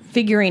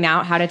figuring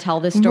out how to tell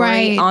this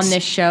story on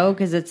this show,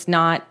 because it's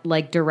not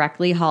like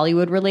directly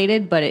Hollywood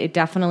related, but it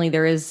definitely,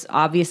 there is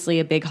obviously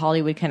a big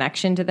Hollywood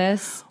connection to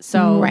this.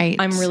 So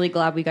I'm really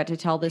glad we got to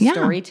tell this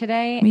story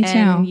today. Me too.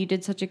 And you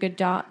did such a good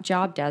job,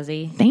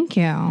 Desi. Thank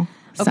you.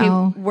 Okay,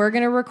 So, we're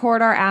going to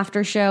record our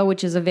after show,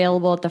 which is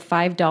available at the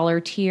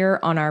 $5 tier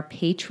on our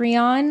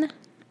Patreon.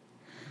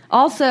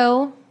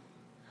 Also,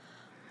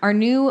 our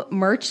new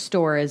merch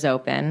store is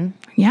open.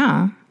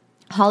 yeah.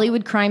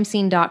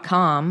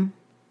 HollywoodCrimeScene.com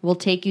will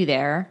take you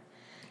there.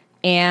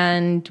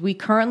 And we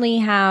currently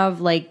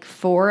have like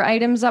 4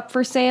 items up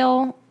for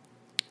sale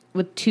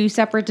with 2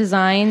 separate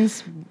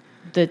designs.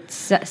 The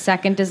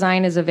second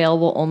design is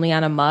available only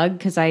on a mug,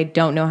 because I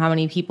don't know how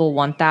many people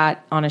want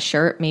that on a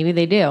shirt. Maybe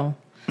they do.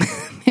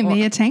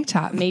 Maybe a tank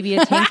top. Maybe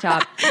a tank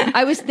top.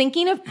 I was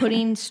thinking of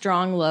putting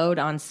Strong Load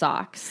on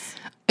socks.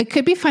 It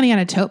could be funny on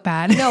a tote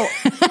bag. No,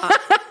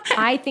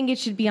 I think it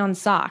should be on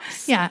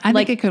socks. Yeah, I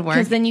think it could work.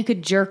 Because then you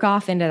could jerk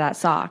off into that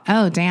sock.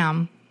 Oh,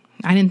 damn.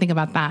 I didn't think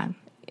about that.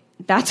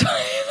 That's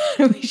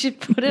why we should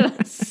put it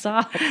on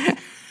socks.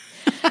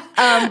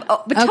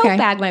 But tote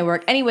bag might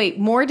work. Anyway,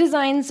 more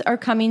designs are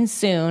coming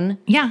soon.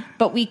 Yeah.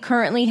 But we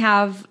currently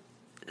have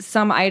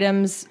some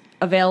items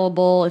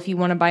available if you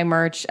want to buy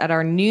merch at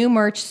our new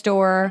merch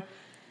store,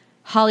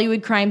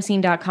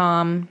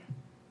 HollywoodCrimeScene.com.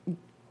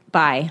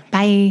 Bye.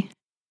 Bye.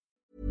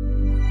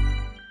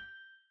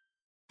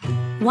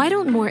 Why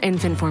don't more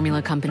infant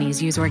formula companies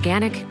use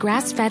organic,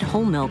 grass-fed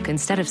whole milk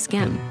instead of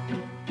skim?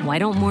 Why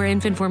don't more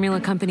infant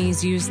formula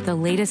companies use the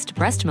latest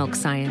breast milk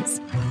science?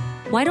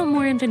 Why don't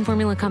more infant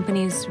formula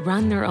companies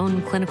run their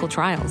own clinical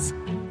trials?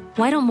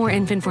 Why don't more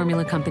infant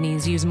formula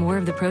companies use more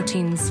of the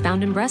proteins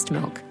found in breast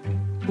milk?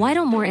 Why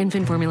don't more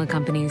infant formula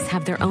companies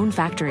have their own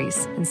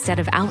factories instead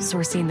of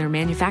outsourcing their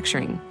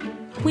manufacturing?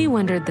 We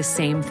wondered the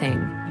same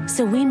thing.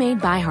 So we made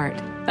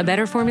ByHeart, a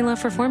better formula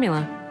for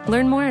formula.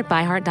 Learn more at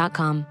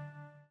byheart.com.